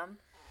all of them.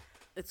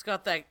 It's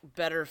got that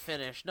better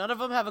finish. None of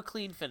them have a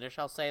clean finish,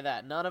 I'll say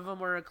that. None of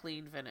them are a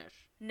clean finish.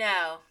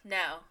 No.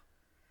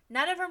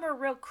 None of them are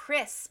real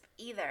crisp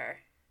either.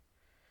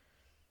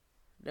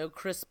 No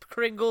crisp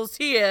Kringles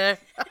here.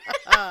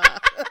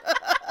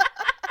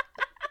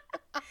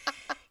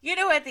 You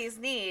know what these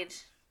need?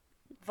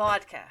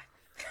 Vodka.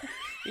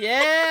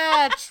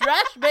 Yeah,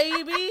 trash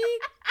baby.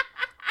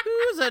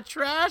 Who's a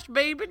trash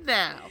baby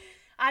now?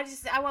 I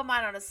want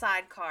mine on a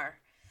sidecar.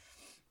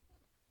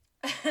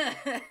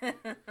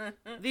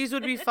 These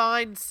would be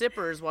fine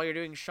sippers while you're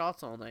doing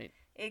shots all night.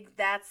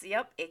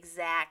 Exactly.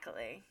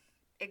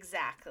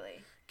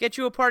 Get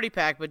you a party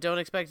pack, but don't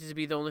expect it to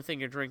be the only thing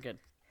you're drinking.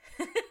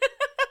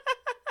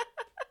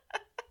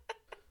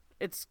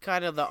 It's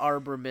kind of the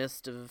Arbor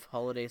Mist of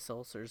holiday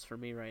seltzers for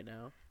me right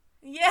now.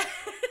 Yeah.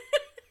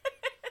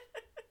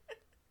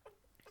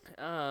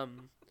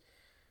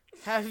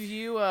 Have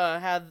you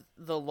had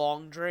the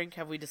long drink?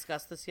 Have we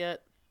discussed this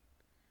yet?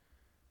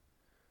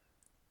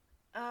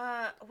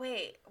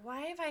 Wait.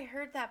 Why have I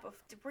heard that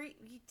before?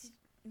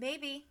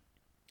 Maybe.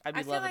 I'd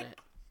be loving it.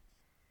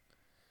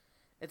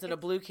 It's in a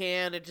blue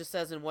can. It just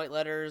says in white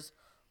letters,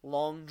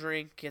 long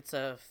drink. It's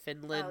a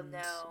Finland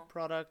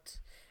product.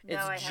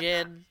 It's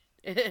gin.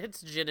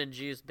 It's gin and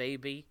juice,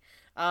 baby.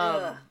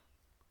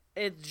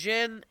 It's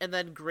gin and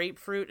then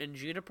grapefruit and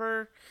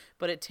juniper,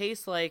 but it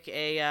tastes like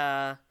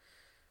a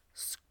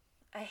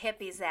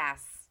hippie's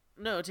ass.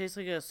 No, it tastes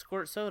like a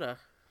squirt soda.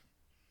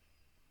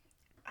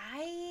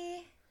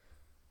 I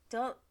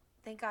don't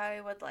think I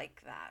would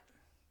like that.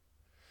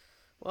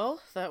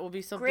 Well, that will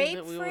be something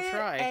that we will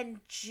try. Grapefruit and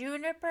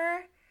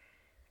juniper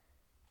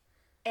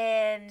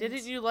and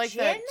Didn't you like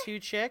gin? that two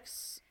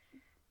chicks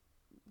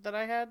that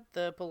I had?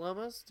 The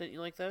Palomas? Didn't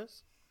you like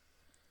those?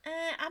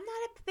 I'm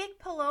not a big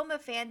Paloma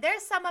fan.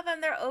 There's some of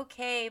them, they're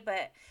okay,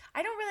 but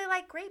I don't really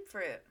like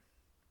grapefruit.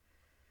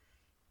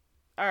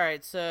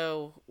 Alright,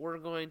 so we're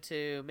going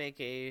to make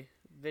a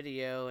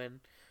video and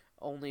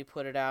only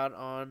put it out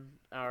on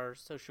our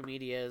social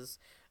medias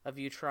of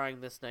you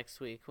trying this next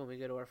week when we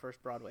go to our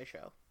first Broadway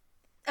show.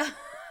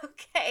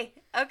 Okay,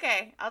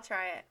 I'll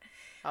try it.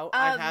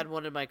 I've had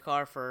one in my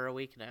car for a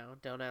week now.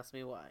 Don't ask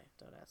me why.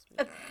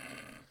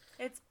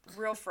 It's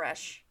real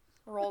fresh.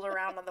 Rolled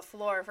around on the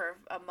floor for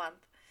a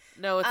month.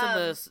 No, it's in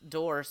the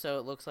door, so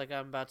it looks like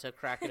I'm about to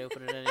crack it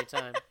open at any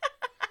time.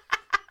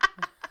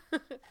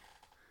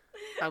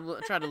 I'm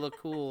trying to look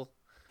cool.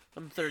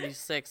 I'm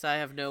 36. I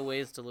have no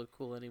ways to look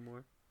cool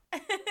anymore.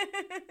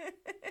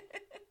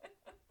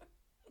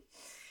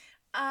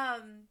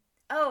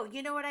 Oh,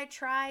 you know what I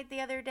tried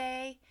the other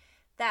day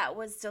that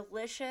was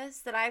delicious,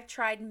 that I've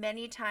tried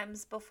many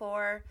times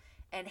before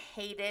and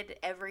hated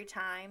every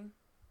time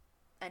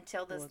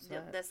until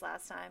this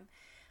last time.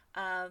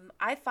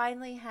 I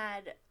finally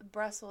had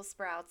Brussels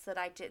sprouts that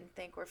I didn't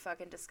think were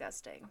fucking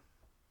disgusting.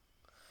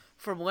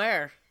 From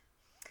where?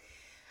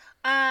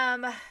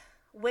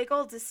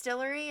 Wiggle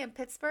Distillery in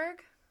Pittsburgh.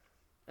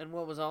 And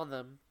what was on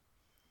them?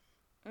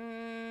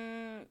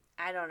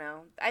 I don't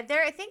know. I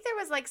think there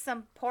was like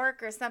some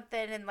pork or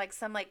something and like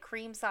some like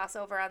cream sauce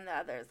over on the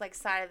other like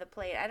side of the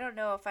plate. I don't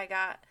know if I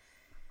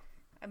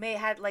may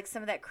have had like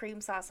some of that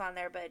cream sauce on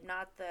there, but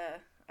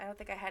I don't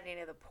think I had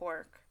any of the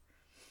pork.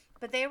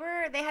 But they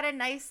had a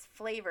nice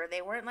flavor.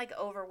 They weren't like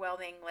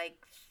overwhelming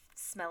like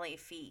smelly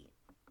feet.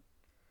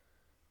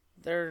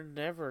 They're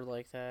never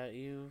like that.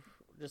 You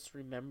just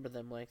remember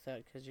them like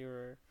that because you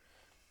were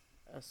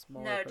a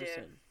smaller person.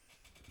 Dude.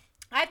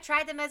 I've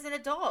tried them as an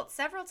adult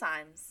several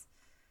times.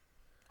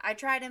 I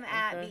tried them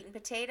at Meat and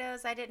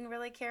Potatoes. I didn't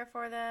really care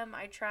for them.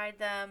 I tried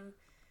them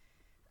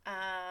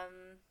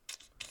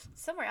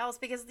somewhere else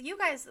because you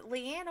guys,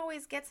 Leanne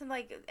always gets them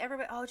like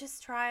everybody. Oh,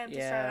 just try them.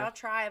 Just try them. I'll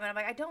try them. And I'm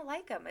like, I don't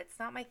like them. It's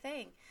not my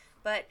thing.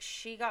 But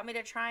she got me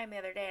to try them the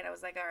other day, and I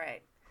was like, all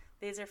right,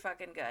 these are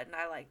fucking good, and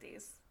I like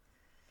these.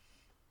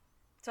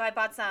 So I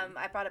bought some.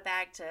 I brought a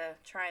bag to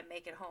try and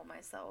make it home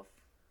myself.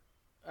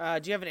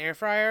 Do you have an air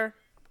fryer?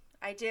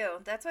 I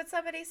do. That's what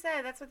somebody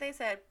said. That's what they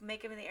said.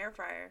 Make them in the air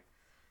fryer.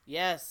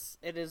 Yes,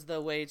 it is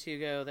the way to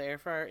go. The air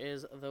fryer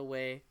is the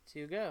way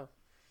to go.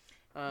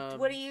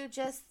 What do you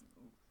just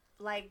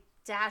like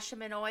dash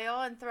them in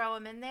oil and throw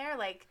them in there?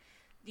 Like,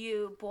 do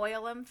you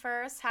boil them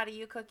first? How do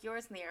you cook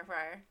yours in the air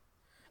fryer?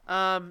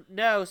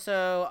 No.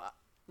 So,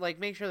 like,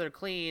 make sure they're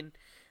clean.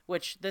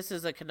 Which this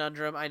is a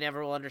conundrum I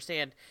never will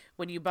understand.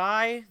 When you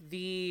buy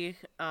the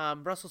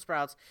Brussels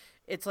sprouts,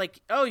 it's like,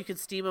 oh, you can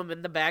steam them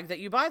in the bag that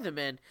you buy them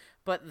in.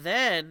 But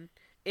then,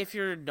 if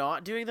you're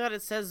not doing that,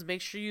 it says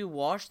make sure you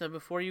wash them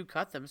before you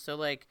cut them. So,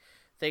 like,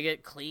 they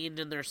get cleaned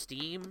in their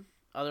steam.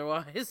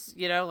 Otherwise,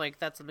 like,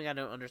 that's something I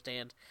don't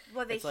understand.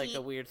 Well, it's like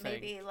a weird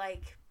thing. Maybe,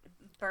 like,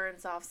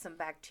 burns off some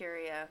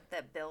bacteria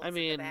that builds in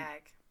the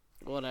bag.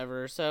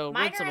 Whatever. So,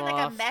 mine rinse are them in,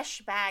 like, off. a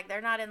mesh bag.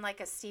 They're not in, like,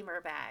 a steamer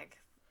bag.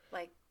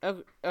 Like,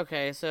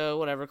 okay, so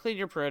whatever. Clean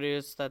your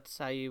produce. That's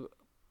how you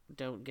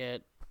don't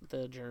get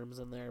the germs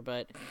in there.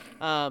 But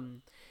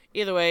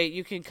either way,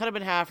 you can cut them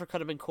in half or cut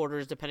them in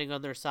quarters depending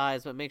on their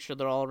size, but make sure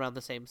they're all around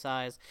the same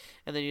size.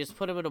 And then you just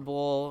put them in a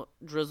bowl,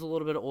 drizzle a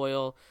little bit of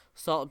oil,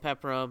 salt and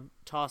pepper them,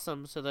 toss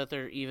them so that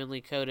they're evenly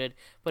coated.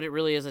 But it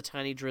really is a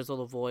tiny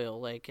drizzle of oil.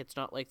 Like, it's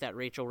not like that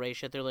Rachel Ray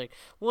shit. They're like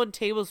 1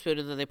 tablespoon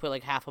and then they put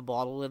like half a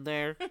bottle in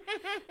there.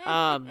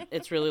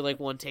 It's really like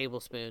 1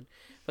 tablespoon.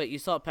 But you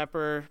salt,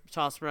 pepper,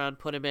 toss them around,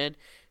 put them in.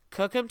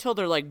 Cook them till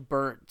they're like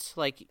burnt.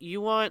 Like,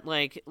 you want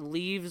like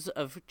leaves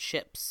of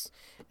chips,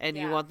 and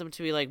you want them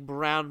to be like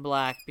brown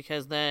black,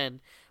 because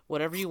then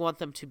whatever you want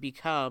them to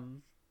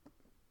become,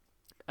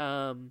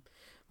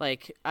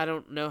 like, I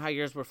don't know how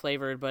yours were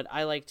flavored, but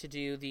I like to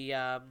do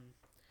the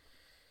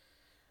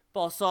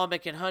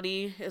balsamic and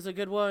honey is a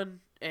good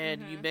one,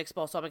 and you mix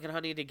balsamic and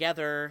honey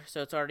together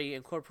so it's already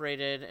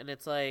incorporated, and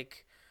it's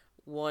like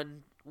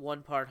one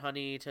part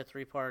honey to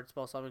 3 parts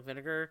balsamic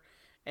vinegar,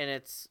 and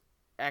it's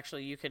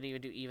actually, you can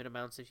even do even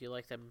amounts if you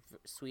like them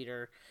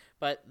sweeter,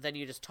 but then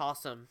you just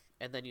toss them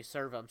and then you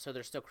serve them so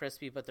they're still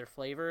crispy but they're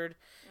flavored.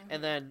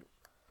 And then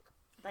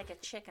like a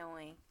chicken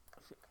wing.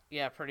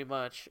 Yeah, pretty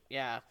much.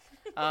 Yeah.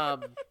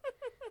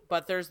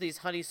 But there's these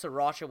honey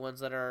sriracha ones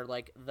that are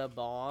like the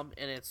bomb,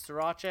 and it's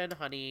sriracha and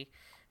honey.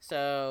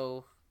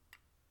 So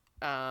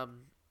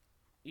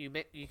you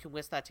can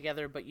whisk that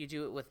together, but you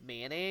do it with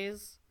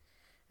mayonnaise,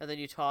 and then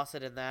you toss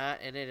it in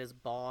that, and it is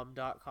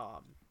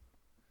bomb.com.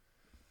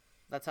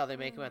 That's how they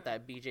make them at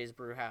that BJ's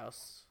Brew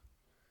House.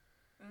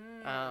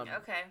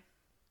 Okay.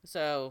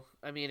 So,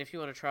 I mean, if you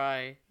want to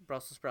try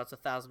Brussels sprouts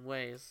 1,000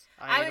 ways,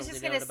 I was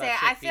just gonna say,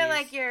 I feel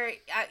like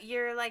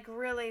you're like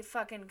really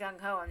fucking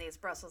gung ho on these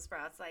Brussels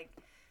sprouts. Like,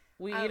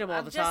 we eat them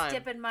all the time. I'm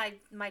just dipping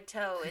my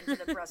toe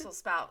into the Brussels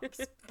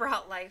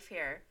sprout life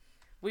here.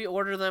 We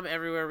order them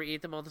everywhere. We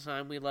eat them all the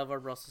time. We love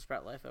our Brussels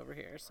sprout life over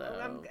here. So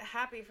I'm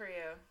happy for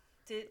you.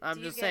 Do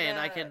you get saying, a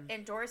I can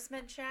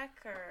endorsement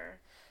check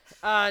or?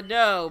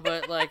 No,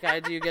 but like I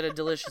do get a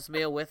delicious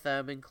meal with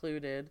them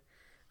included.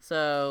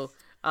 So,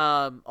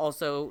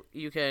 also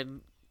you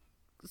can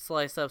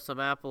slice up some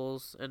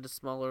apples into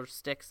smaller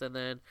sticks and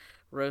then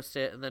roast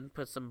it, and then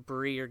put some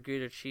brie or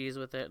Gouda cheese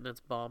with it, and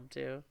it's bomb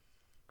too.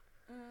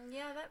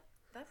 Yeah,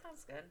 that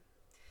sounds good.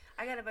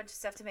 I got a bunch of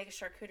stuff to make a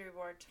charcuterie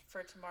board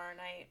for tomorrow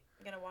night.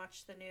 I'm gonna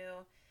watch the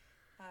new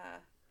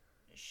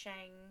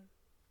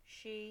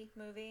Shang-Chi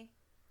movie,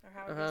 or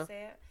however you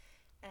say it,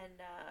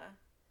 and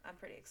I'm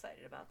pretty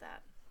excited about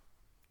that.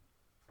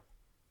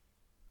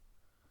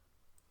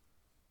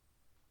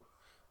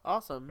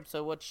 Awesome.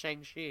 So what's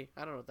Shang-Chi?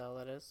 I don't know what the hell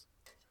that is.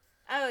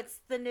 Oh, it's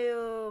the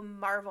new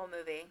Marvel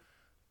movie.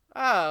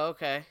 Oh,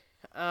 okay.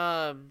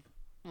 Well,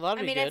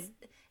 that'd be good.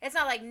 It's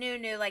not like new.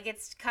 Like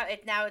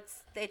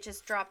it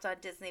just dropped on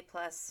Disney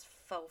Plus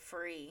for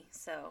free.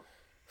 So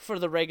for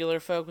the regular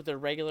folk with their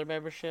regular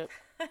membership.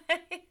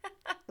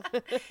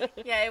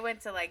 Yeah, it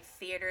went to like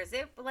theaters.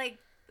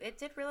 It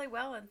did really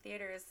well in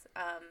theaters.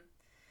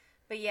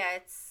 But yeah,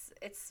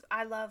 it's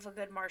I love a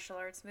good martial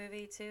arts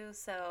movie too.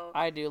 So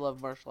I do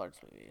love martial arts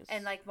movies.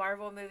 And like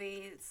Marvel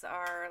movies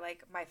are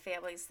like my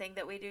family's thing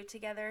that we do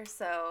together.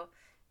 So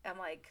I'm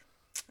like,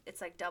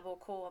 it's like double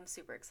cool. I'm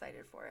super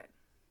excited for it.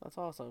 That's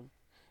awesome.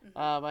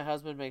 My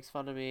husband makes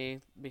fun of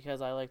me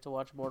because I like to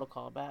watch Mortal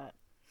Kombat.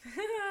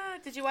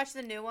 Did you watch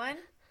the new one?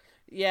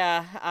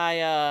 Yeah,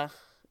 I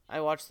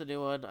watched the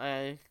new one.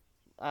 I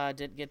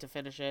didn't get to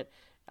finish it.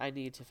 I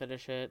need to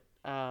finish it.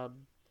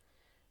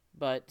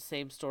 But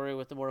same story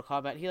with the Mortal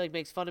Kombat. He like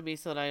makes fun of me,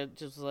 so then I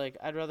just was like,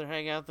 I'd rather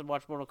hang out than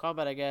watch Mortal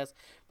Kombat, I guess.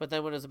 But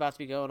then when it was about to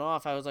be going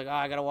off, I was like,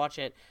 I gotta watch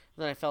it.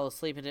 And then I fell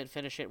asleep and didn't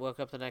finish it. Woke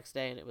up the next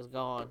day and it was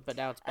gone. But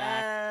now it's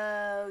back.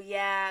 Oh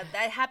yeah,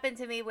 that happened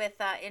to me with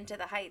Into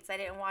the Heights. I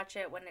didn't watch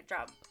it when it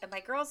dropped, and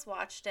my girls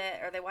watched it,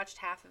 or they watched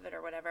half of it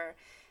or whatever.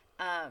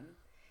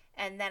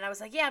 And then I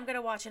was like, yeah, I'm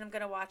gonna watch it.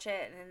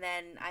 And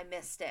then I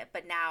missed it,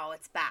 but now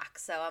it's back.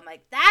 So I'm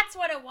like, that's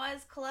what it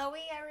was,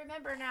 Chloe. I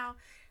remember now.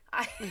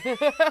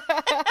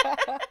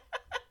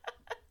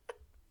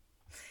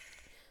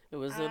 It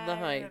was in the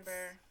Heights.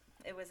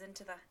 It was in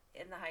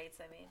the Heights.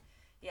 I mean,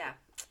 yeah.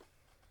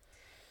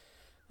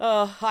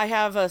 Oh, I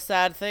have a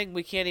sad thing.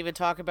 We can't even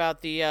talk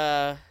about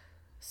the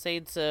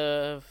Saints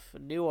of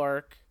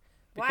Newark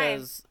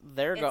because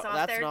that's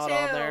not on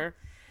there.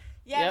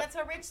 Yeah, Yep. That's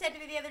what Rich said to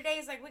me the other day.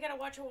 He's like, we gotta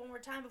watch it one more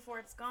time before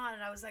it's gone.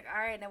 And I was like, all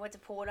right. And I went to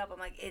pull it up. I'm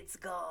like, it's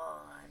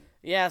gone.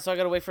 Yeah, so I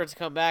gotta wait for it to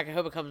come back. I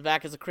hope it comes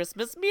back as a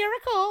Christmas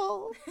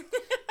miracle.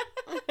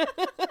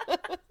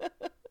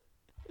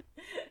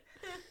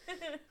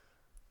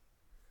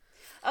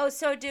 Oh,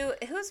 so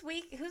whose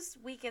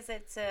week is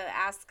it to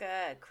ask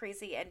a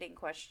crazy ending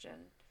question?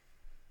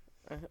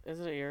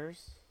 Isn't it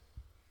yours?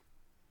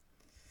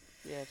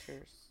 Yeah, it's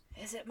yours.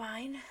 Is it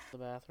mine? The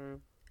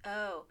bathroom.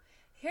 Oh,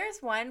 here's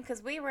one,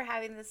 because we were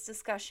having this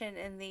discussion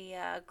in the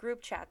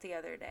group chat the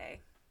other day.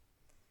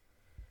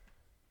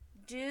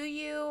 Do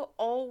you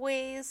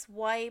always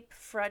wipe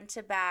front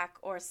to back,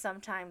 or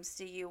sometimes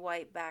do you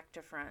wipe back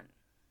to front?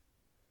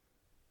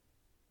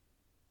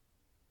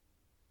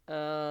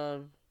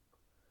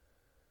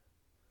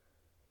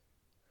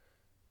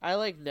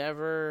 I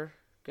never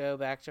go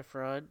back to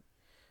front,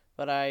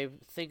 but I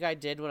think I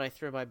did when I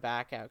threw my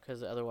back out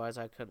because otherwise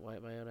I couldn't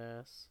wipe my own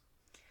ass.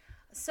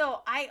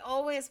 So I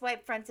always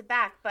wipe front to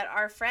back, but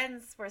our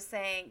friends were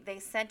saying, they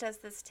sent us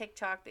this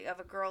TikTok of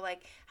a girl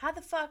like, how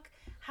do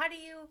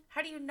you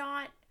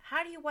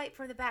wipe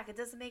from the back? It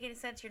doesn't make any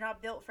sense. You're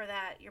not built for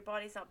that. Your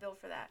body's not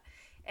built for that.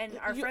 And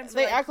our friends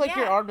were act like yeah.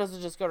 your arm doesn't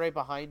just go right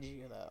behind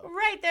you, though.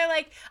 Right. They're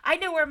like, I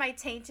know where my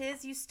taint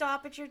is. You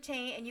stop at your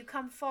taint and you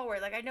come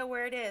forward. Like, I know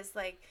where it is.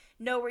 Like,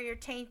 know where your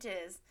taint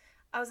is.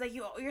 I was like,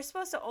 you're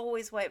supposed to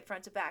always wipe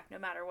front to back no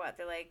matter what.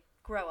 They're like,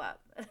 grow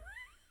up.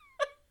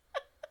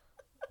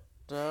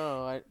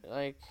 No,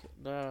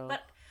 no.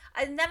 But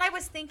and then I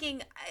was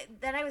thinking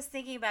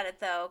about it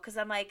though, because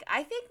I'm like,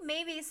 I think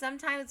maybe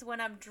sometimes when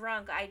I'm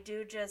drunk, I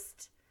do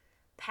just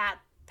pat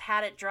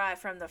it dry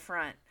from the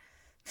front.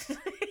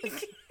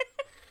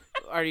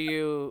 Are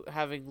you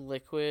having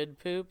liquid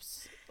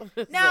poops?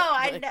 No,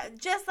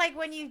 just like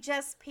when you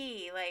just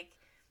pee, like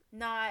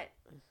not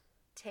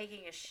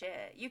taking a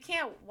shit. You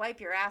can't wipe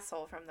your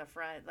asshole from the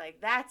front. Like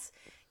that's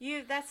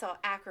an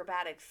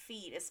acrobatic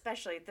feat,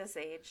 especially at this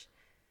age.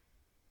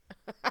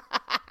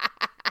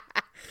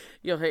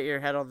 You'll hit your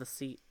head on the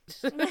seat.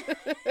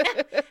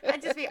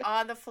 I'd just be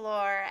on the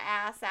floor,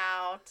 ass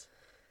out,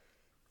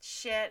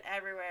 shit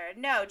everywhere.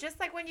 No, just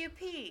like when you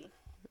pee.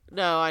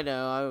 No, I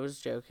know. I was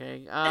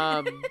joking.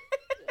 I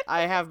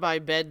have my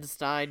Ben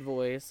Stein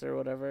voice or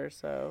whatever,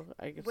 so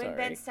I'm sorry. Win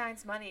Ben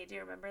Stein's money. Do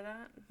you remember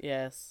that?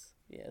 Yes.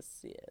 Maybe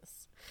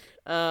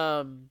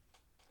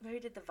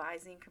did the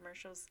Visine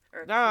commercials?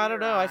 No, I don't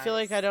know. I feel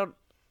like I don't.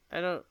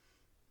 I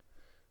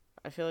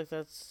feel like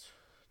that's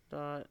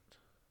not.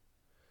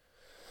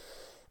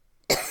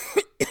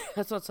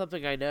 That's not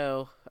something I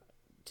know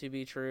to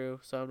be true,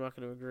 so I'm not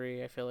going to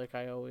agree. I feel like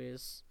I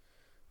always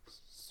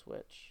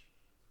switch.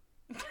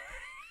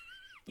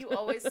 You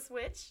always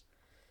switch?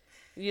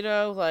 You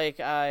know,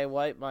 like I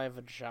wipe my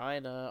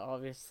vagina,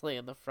 obviously,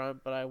 in the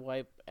front, but I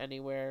wipe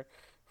anywhere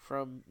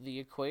from the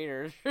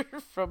equator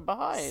from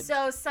behind.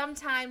 So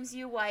sometimes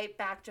you wipe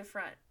back to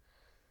front.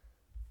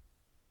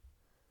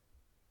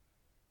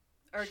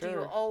 Or Sure. do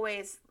you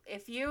always,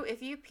 if you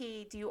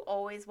pee, do you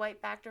always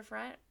wipe back to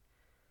front?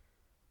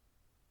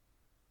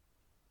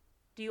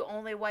 Do you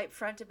only wipe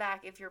front to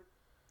back if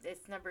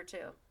it's number 2?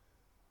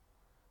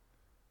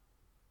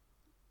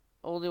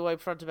 Only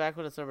wipe front to back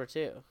when it's number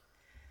 2.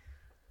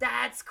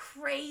 That's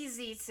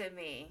crazy to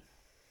me.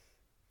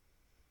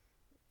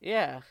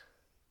 Yeah.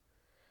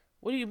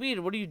 What do you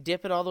mean? What, are you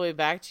dipping all the way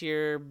back to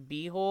your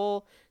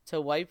beehole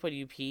to wipe when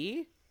you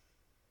pee?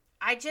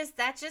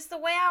 That's just the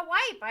way I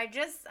wipe.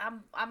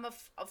 I'm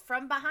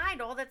from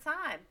behind all the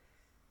time.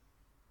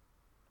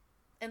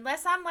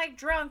 Unless I'm like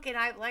drunk and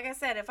like I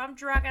said, if I'm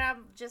drunk and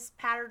I'm just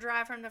patter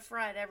dry from the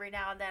front every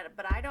now and then,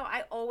 but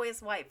I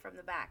always wipe from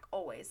the back,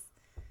 always.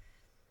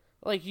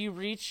 Like you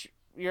reach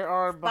your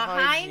arm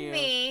behind you.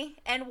 Me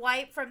and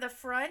wipe from the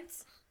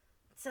front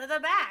to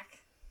the back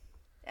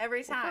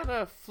every time. What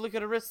kind of flick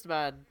of the wrist,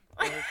 man?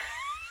 Like...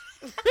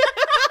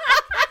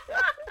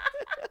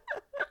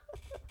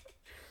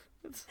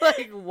 It's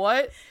like,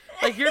 what?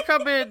 Like you're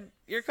coming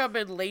You're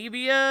coming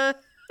labia.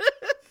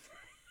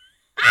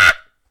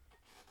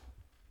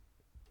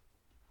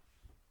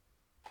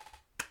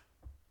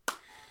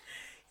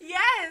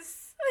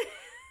 Yes.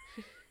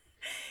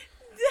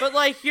 But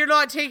like you're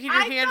not taking your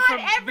hand I from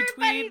thought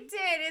everybody between.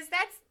 did.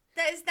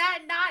 Is that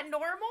not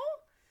normal?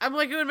 I'm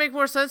like, it would make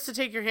more sense to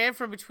take your hand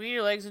from between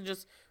your legs and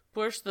just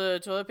push the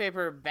toilet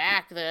paper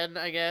back. Then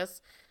I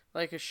guess,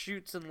 like a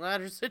chutes and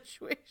ladders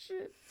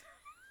situation.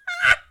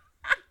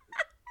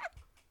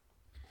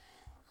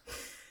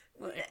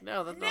 Like,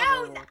 no, that's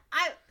not normal.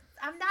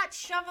 I'm not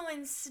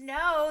shoveling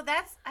snow.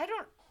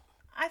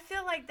 I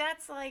feel like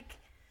that's like,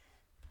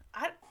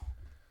 I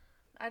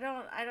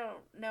don't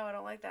know. I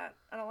don't like that.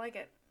 I don't like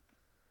it.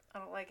 I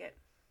don't like it.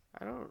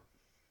 I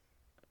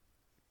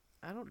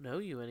don't know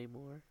you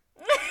anymore.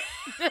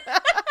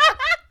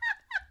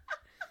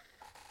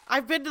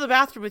 I've been to the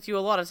bathroom with you a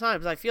lot of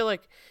times. I feel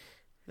like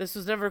this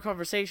was never a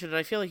conversation, and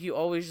I feel like you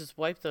always just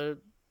wipe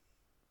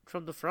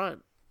from the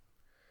front.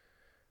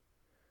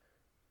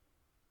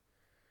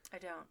 I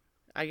don't.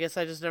 I guess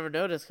I just never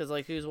noticed because,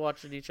 like, who's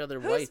watching each other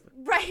wipe?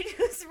 Right,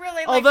 who's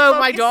really, like, Although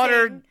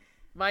focusing.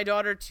 my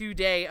daughter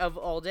today of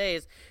all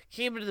days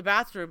came into the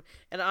bathroom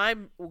and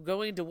I'm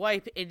going to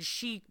wipe and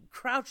she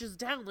crouches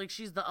down like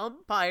she's the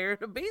umpire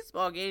in a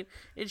baseball game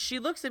and she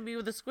looks at me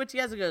with a squinty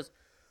eyes and goes,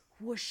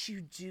 "What's you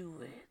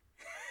doing?"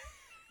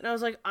 And I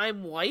was like,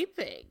 "I'm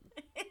wiping."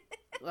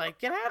 Like,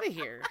 get out of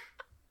here.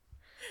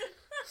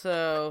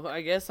 So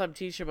I guess I'm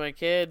teaching my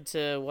kid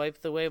to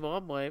wipe the way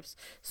mom wipes.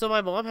 So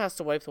my mom has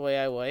to wipe the way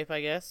I wipe, I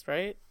guess,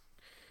 right?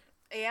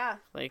 Yeah,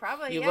 Like,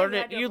 probably. you Yeah, learn you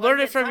it. had to You learn learn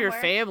it from your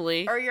somewhere.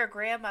 family, or your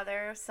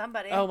grandmother, or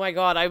somebody. Oh my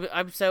god,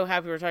 I'm so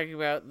happy we're talking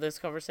about this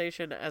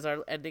conversation as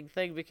our ending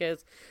thing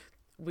because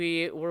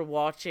we were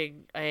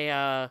watching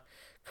a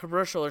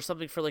commercial or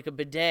something for like a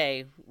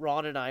bidet.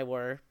 Ron and I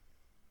were,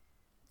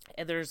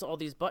 and there's all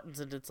these buttons,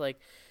 and it's like,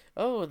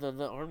 oh, and then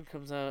the arm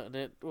comes out and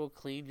it will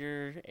clean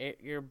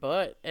your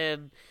butt,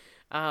 and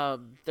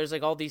there's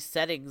like all these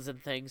settings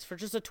and things for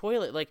just a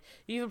toilet. Like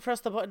you even press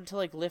the button to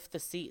like lift the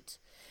seat,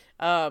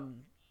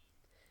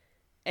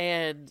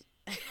 and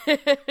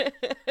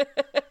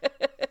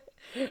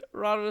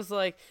Ron was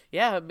like,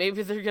 yeah,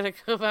 maybe they're going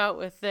to come out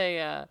with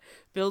a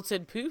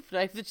built-in poop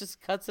knife that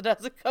just cuts it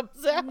as it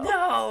comes out.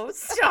 No,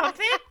 stop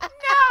it.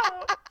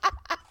 No.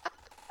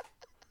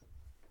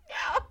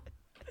 No.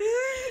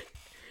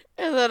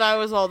 And then I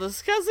was all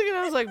disgusting, and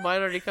I was like,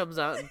 mine already comes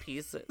out in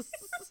pieces.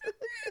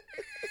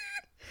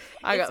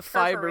 I got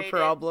fiber perforated.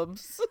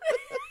 problems.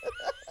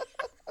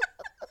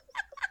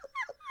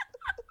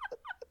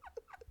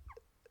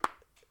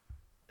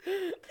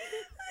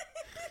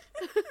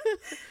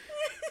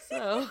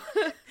 So,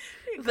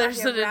 there's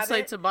an Goddamn insight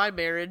rabbit. to my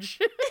marriage.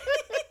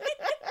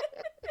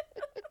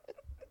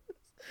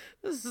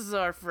 This is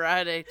our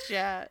Friday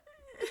chat.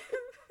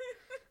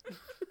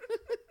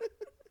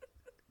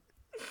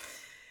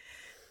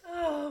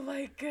 Oh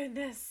my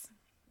goodness.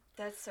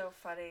 That's so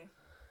funny.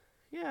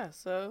 Yeah,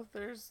 so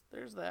there's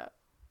that.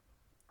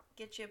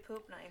 Get you a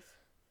poop knife.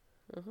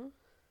 Uh-huh.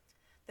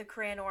 The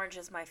crayon orange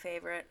is my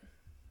favorite.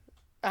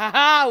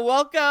 Aha!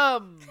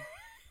 Welcome!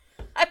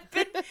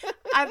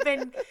 I've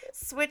been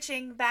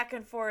switching back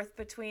and forth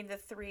between the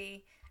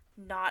three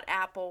not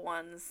apple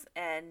ones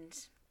and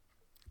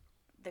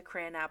the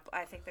crayon apple.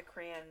 I think the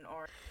crayon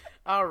orange.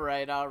 All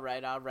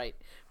right.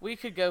 We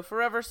could go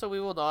forever, so we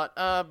will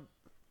not.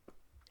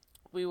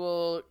 We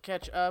will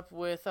catch up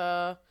with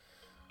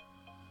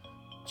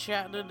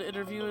chatting and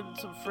interviewing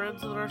some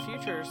friends in our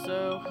future.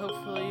 So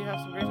hopefully you have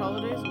some great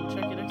holidays, and we'll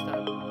check you next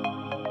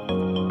time.